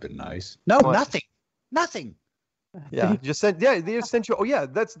have been nice. No, What? nothing. Nothing. Yeah. They just sent you. Oh yeah.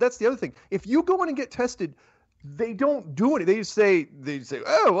 That's the other thing. If you go in and get tested, they don't do it. They just say,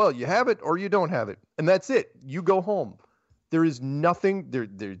 oh well, you have it or you don't have it, and that's it. You go home. There is nothing.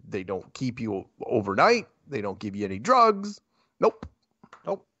 They don't keep you overnight. They don't give you any drugs. Nope.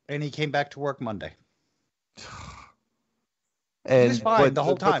 Nope. And he came back to work Monday. And was fine the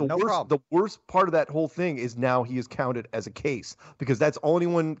whole time, no problem. The worst part of that whole thing is now he is counted as a case, because that's all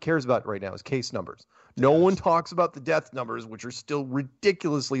anyone cares about right now is case numbers. No one talks about the death numbers, which are still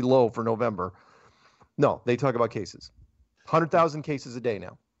ridiculously low for November. No, they talk about cases. 100,000 cases a day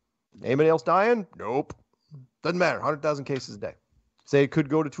now. Anybody else dying? Nope. Doesn't matter. 100,000 cases a day. Say it could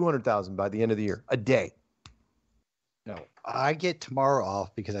go to 200,000 by the end of the year. A day. No, I get tomorrow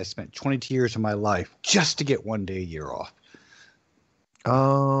off because I spent 22 years of my life just to get 1 day a year off.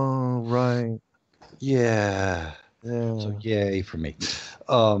 Oh, right. Yeah. So yay for me.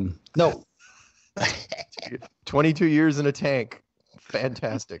 No. 22 years in a tank.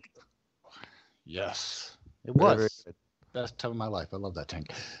 Fantastic. Yes. It Very, was. very good. Best time of my life. I love that tank.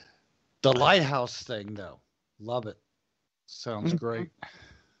 The Liiighthouse thing, though. Love it. Sounds great.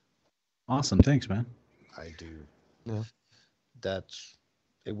 Awesome. Thanks, man. I do. Yeah. That's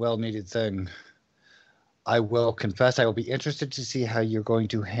a well-needed thing. I will confess I will be interested to see how you're going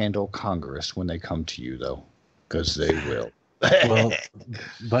to handle Congress when they come to you, though, because they will. Well,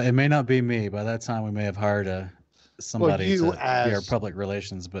 but it may not be me. By that time, we may have hired somebody to be our public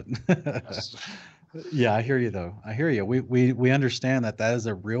relations. But yeah, I hear you, though. I hear you. We understand that is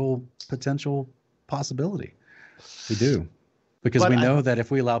a real potential possibility. We do, because we know that if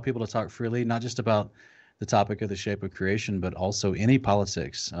we allow people to talk freely, not just about the topic of the shape of creation, but also any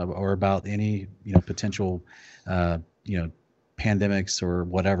politics or about any potential pandemics or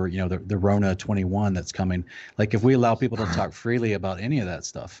whatever, the Rona 21 that's coming. Like if we allow people to talk freely about any of that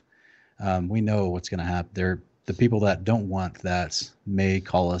stuff, we know what's going to happen. The people that don't want that may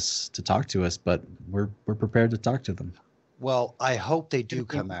call us to talk to us, but we're prepared to talk to them. Well, I hope they do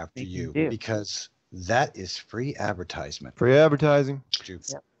come after you because that is free advertisement. Free advertising. Yep.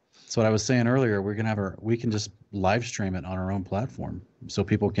 That's what I was saying earlier. We can just live stream it on our own platform so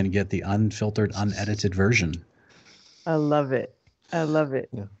people can get the unfiltered, unedited version. I love it. I love it.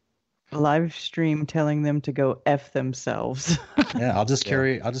 Yeah. Live stream telling them to go F themselves. Yeah, I'll just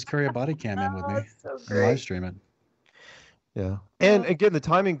carry a body cam in with me and live stream it. Yeah. And again, the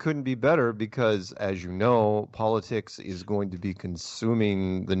timing couldn't be better because, as you know, politics is going to be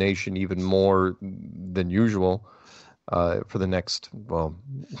consuming the nation even more than usual for the next, well,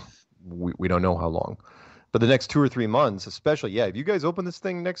 we don't know how long, but the next 2 or 3 months, especially. Yeah, if you guys open this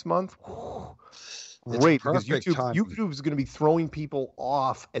thing next month, great, because YouTube is going to be throwing people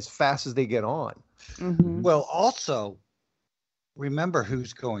off as fast as they get on. Mm-hmm. Well, also, remember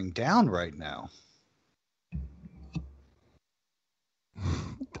who's going down right now.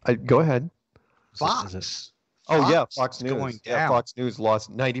 Go ahead. Fox. Fox News. Going down. Yeah, Fox News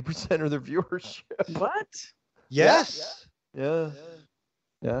lost 90% of their viewership. What? Yes. Yeah.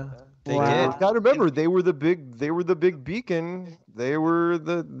 They Wow. did. Got to remember, they were the big beacon. They were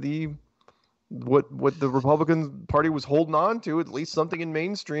the what the Republican Party was holding on to, at least something in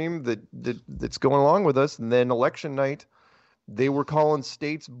mainstream that's going along with us. And then election night, they were calling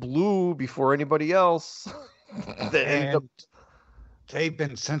states blue before anybody else. And they've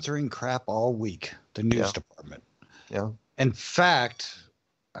been censoring crap all week, the news department. Yeah. In fact,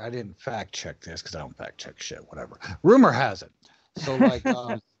 I didn't fact check this because I don't fact check shit, whatever. Rumor has it. So like,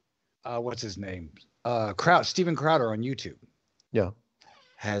 what's his name? Steven Crowder on YouTube. Yeah.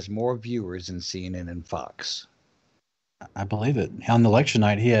 Has more viewers than CNN and Fox. I believe it. On election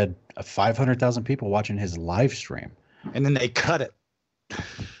night, he had 500,000 people watching his live stream. And then they cut it.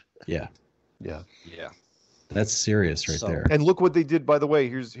 Yeah. That's serious right there. And look what they did, by the way.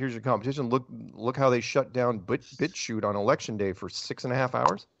 Here's your competition. Look how they shut down BitChute on election day for 6.5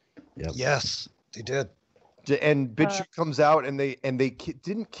 hours. Yep. Yes, they did. And BitChute comes out and they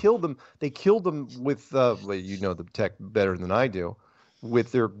didn't kill them. They killed them with well, you know the tech better than I do,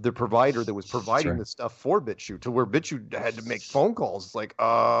 with their provider that was providing the stuff for BitChute, to where BitChute had to make phone calls. It's like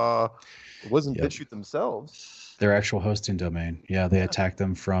it wasn't BitChute themselves. Their actual hosting domain. Yeah, they attacked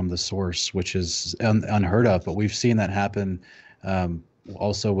them from the source, which is unheard of. But we've seen that happen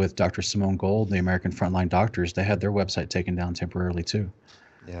also with Dr. Simone Gold, the American Frontline Doctors. They had their website taken down temporarily too.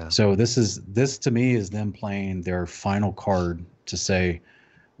 Yeah. So this to me is them playing their final card to say,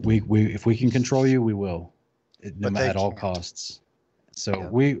 we if we can control you, we will, at all costs. So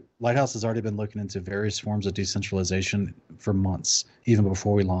Liiighthouse has already been looking into various forms of decentralization for months, even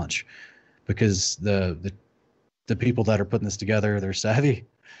before we launch, because the people that are putting this together, they're savvy.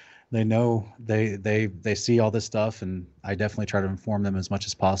 They know they see all this stuff, and I definitely try to inform them as much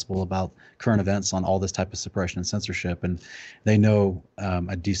as possible about current events on all this type of suppression and censorship. And they know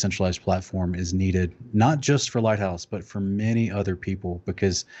a decentralized platform is needed, not just for Liiighthouse, but for many other people.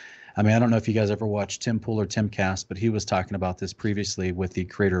 Because, I mean, I don't know if you guys ever watched Tim Pool or Timcast, but he was talking about this previously with the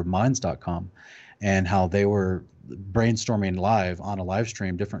creator of Minds.com, and how they were brainstorming live on a live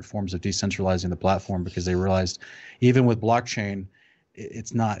stream different forms of decentralizing the platform, because they realized even with blockchain,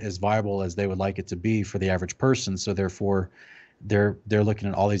 it's not as viable as they would like it to be for the average person. So therefore, they're looking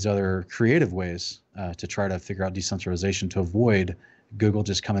at all these other creative ways to try to figure out decentralization to avoid Google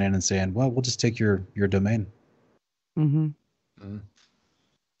just coming in and saying, "Well, we'll just take your domain." Mm-hmm.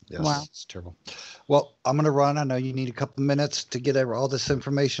 Yes, Wow. it's terrible. Well, I'm going to run. I know you need a couple minutes to get all this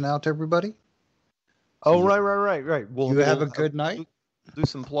information out to everybody. Oh, right. We'll have a good night. Do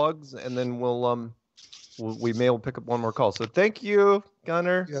some plugs, and then we may pick up one more call. So thank you,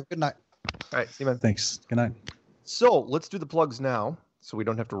 Gunnar. You have a good night. All right, see you, man. Thanks. Good night. So let's do the plugs now, so we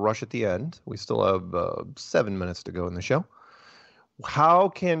don't have to rush at the end. We still have 7 minutes to go in the show. How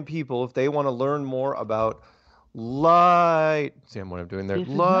can people, if they want to learn more about Sam, what I'm doing there? This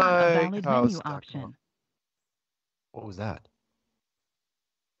is not a valid menu Liiighthouse.com. option. What was that?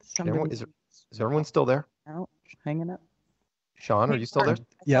 Somebody, Is everyone still there? out, hanging up. Sean, are you still there?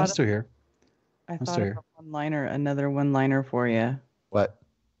 Yeah, I'm still here. I I'm thought still of here. another one-liner for you. What?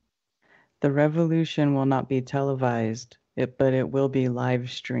 The revolution will not be televised, but it will be live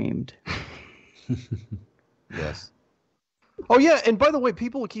streamed. Yes. Oh yeah, and by the way,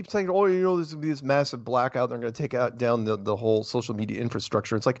 people keep saying, "Oh, there's gonna be this massive blackout. They're gonna take down the whole social media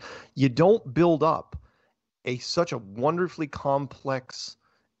infrastructure." It's like you don't build up such a wonderfully complex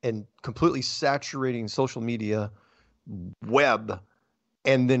and completely saturating social media web,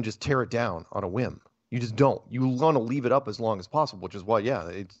 and then just tear it down on a whim. You just don't. You want to leave it up as long as possible, which is why,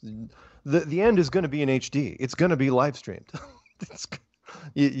 it's the end is going to be in HD. It's going to be live streamed.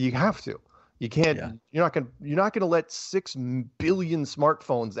 You have to. You can't. Yeah. You're not going to let 6 billion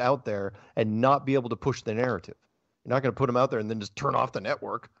smartphones out there and not be able to push the narrative. You're not going to put them out there and then just turn off the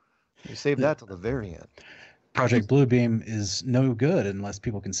network. You save that till the very end. Project Bluebeam is no good unless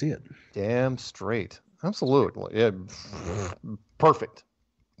people can see it. Damn straight. Absolutely. Yeah. Perfect.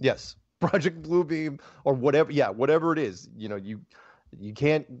 Yes. Project Bluebeam or whatever. Yeah, whatever it is. You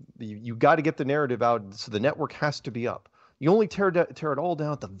can't. You got to get the narrative out. So the network has to be up. You only tear it all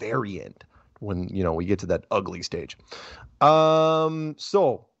down at the very end when we get to that ugly stage.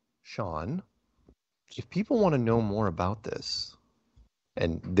 So Sean, if people want to know more about this,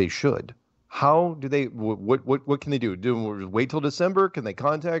 and they should, how do they? What can they do? Do wait till December? Can they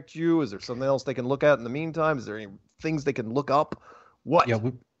contact you? Is there something else they can look at in the meantime? Is there any things they can look up? What? Yeah,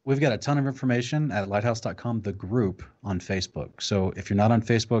 we've got a ton of information at liiighthouse.com, the group on Facebook. So if you're not on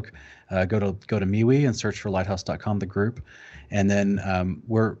Facebook, go to MeWe and search for liiighthouse.com, the group. And then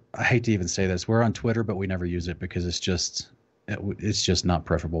I hate to even say this, we're on Twitter, but we never use it because it's just not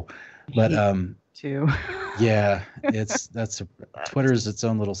preferable. But too. Yeah, Twitter is its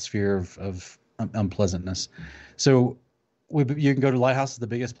own little sphere of unpleasantness. So you can go to Liiighthouse, is the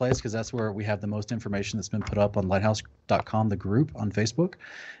biggest place, because that's where we have the most information that's been put up on liiighthouse.com, the group on Facebook.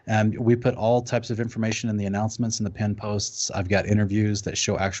 And we put all types of information in the announcements and the pin posts. I've got interviews that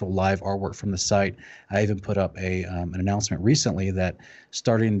show actual live artwork from the site. I even put up an announcement recently that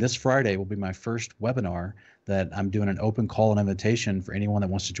starting this Friday will be my first webinar, that I'm doing an open call and invitation for anyone that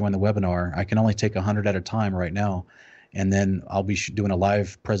wants to join the webinar. I can only take 100 at a time right now. And then I'll be doing a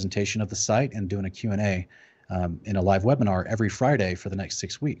live presentation of the site and doing a Q&A in a live webinar every Friday for the next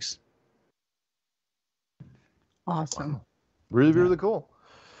 6 weeks. Awesome. Wow. Really, really cool.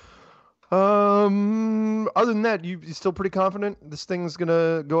 Other than that, you still pretty confident this thing's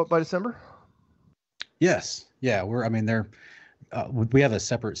gonna go up by December? Yes. Yeah. We have a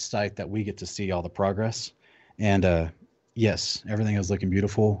separate site that we get to see all the progress, and yes, everything is looking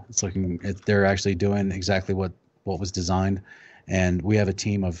beautiful. They're actually doing exactly what was designed. And we have a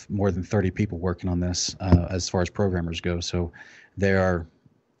team of more than 30 people working on this as far as programmers go. So they are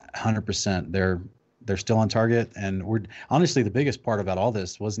 100%. They're still on target. And we're honestly, the biggest part about all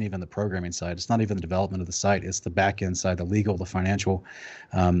this wasn't even the programming side. It's not even the development of the site. It's the back end side, the legal, the financial,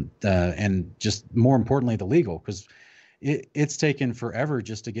 and just more importantly, the legal, because it's taken forever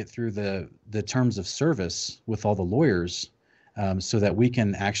just to get through the terms of service with all the lawyers. so that we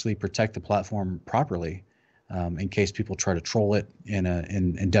can actually protect the platform properly in case people try to troll it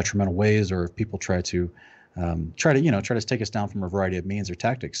in detrimental ways, or if people try to take us down from a variety of means or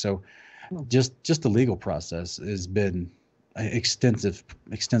tactics. So just the legal process has been extensive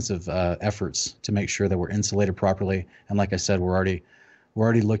efforts to make sure that we're insulated properly. And like I said, we're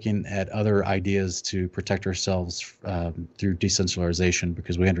already looking at other ideas to protect ourselves through decentralization,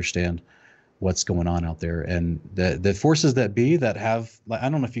 because we understand what's going on out there. And the forces that be that have, I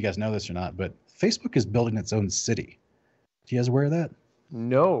don't know if you guys know this or not, but Facebook is building its own city. Do you guys aware of that?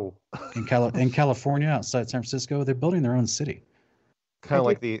 No. In California, outside San Francisco, they're building their own city. Kind of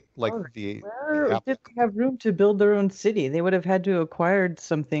Where did they have room to build their own city? They would have had to acquire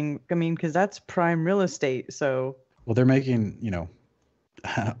something. I mean, because that's prime real estate. So. Well, they're making,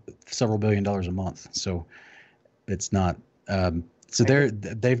 several $1 billion a month. So it's not. So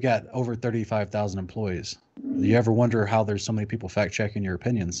they've got over 35,000 employees. You ever wonder how there's so many people fact checking your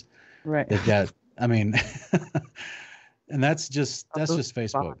opinions? Right. They've got. I mean, and that's just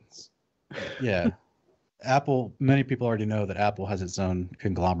Facebook. Yeah. Apple, many people already know that Apple has its own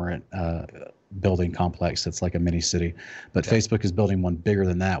conglomerate building complex that's like a mini city, but Facebook is building one bigger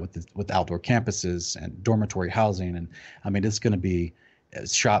than that with outdoor campuses and dormitory housing, and I mean it's going to be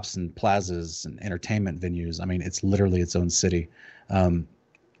shops and plazas and entertainment venues. I mean it's literally its own city.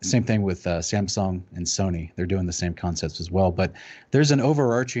 Same thing with Samsung and Sony; they're doing the same concepts as well. But there's an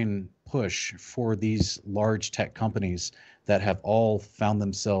overarching push for these large tech companies that have all found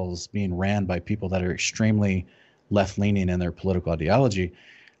themselves being ran by people that are extremely left-leaning in their political ideology,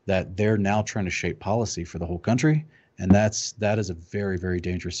 that they're now trying to shape policy for the whole country. And that is a very, very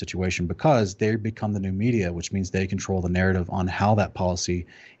dangerous situation, because they become the new media, which means they control the narrative on how that policy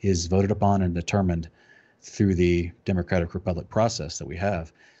is voted upon and determined through the democratic republic process that we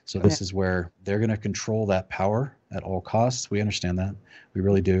have. So this is where they're going to control that power at all costs. We understand that. We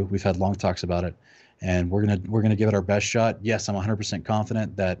really do. We've had long talks about it. And we're gonna give it our best shot. Yes, I'm 100%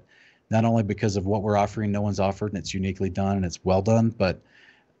 confident that not only because of what we're offering, no one's offered, and it's uniquely done and it's well done, but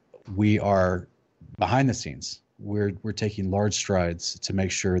we are behind the scenes. We're taking large strides to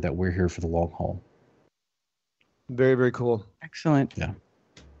make sure that we're here for the long haul. Very, very cool. Excellent. Yeah.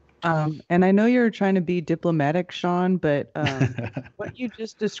 And I know you're trying to be diplomatic, Sean, but what you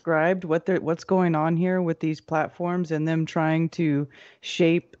just described, what's going on here with these platforms and them trying to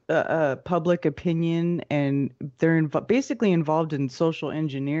shape public opinion, and they're basically involved in social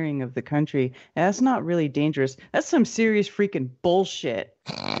engineering of the country. And that's not really dangerous. That's some serious freaking bullshit.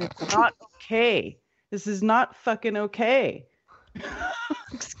 It's not okay. This is not fucking okay.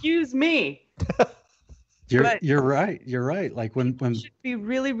 Excuse me. You're right. You're right. Like when should be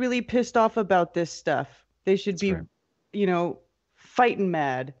really, really pissed off about this stuff. They should be, fighting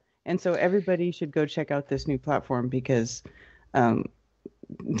mad. And so everybody should go check out this new platform, because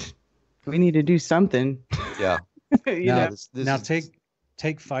we need to do something. Yeah. Now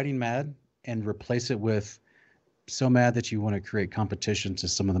take fighting mad and replace it with so mad that you want to create competition to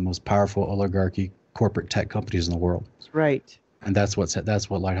some of the most powerful oligarchy corporate tech companies in the world. Right. And that's what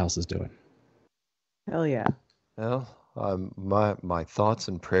Liiighthouse is doing. Hell yeah. Well, my thoughts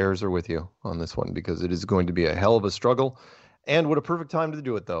and prayers are with you on this one, because it is going to be a hell of a struggle. And what a perfect time to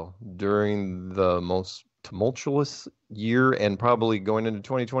do it, though, during the most tumultuous year and probably going into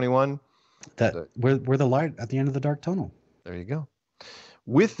 2021. We're the light at the end of the dark tunnel. There you go.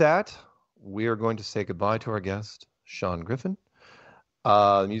 With that, we are going to say goodbye to our guest, Sean Griffin.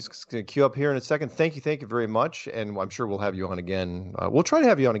 The music's going to cue up here in a second. Thank you very much. And I'm sure we'll have you on again. We'll try to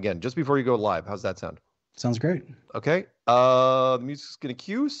have you on again just before you go live. How's that sound? Sounds great. Okay. The music's going to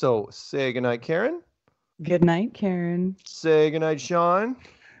cue. So say goodnight, Karen. Good night, Karen. Say goodnight, Sean.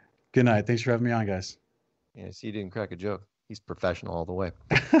 Good night. Thanks for having me on, guys. Yeah, see, you didn't crack a joke. He's professional all the way.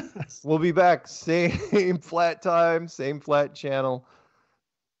 We'll be back. Same flat time, same flat channel.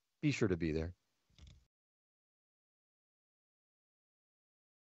 Be sure to be there.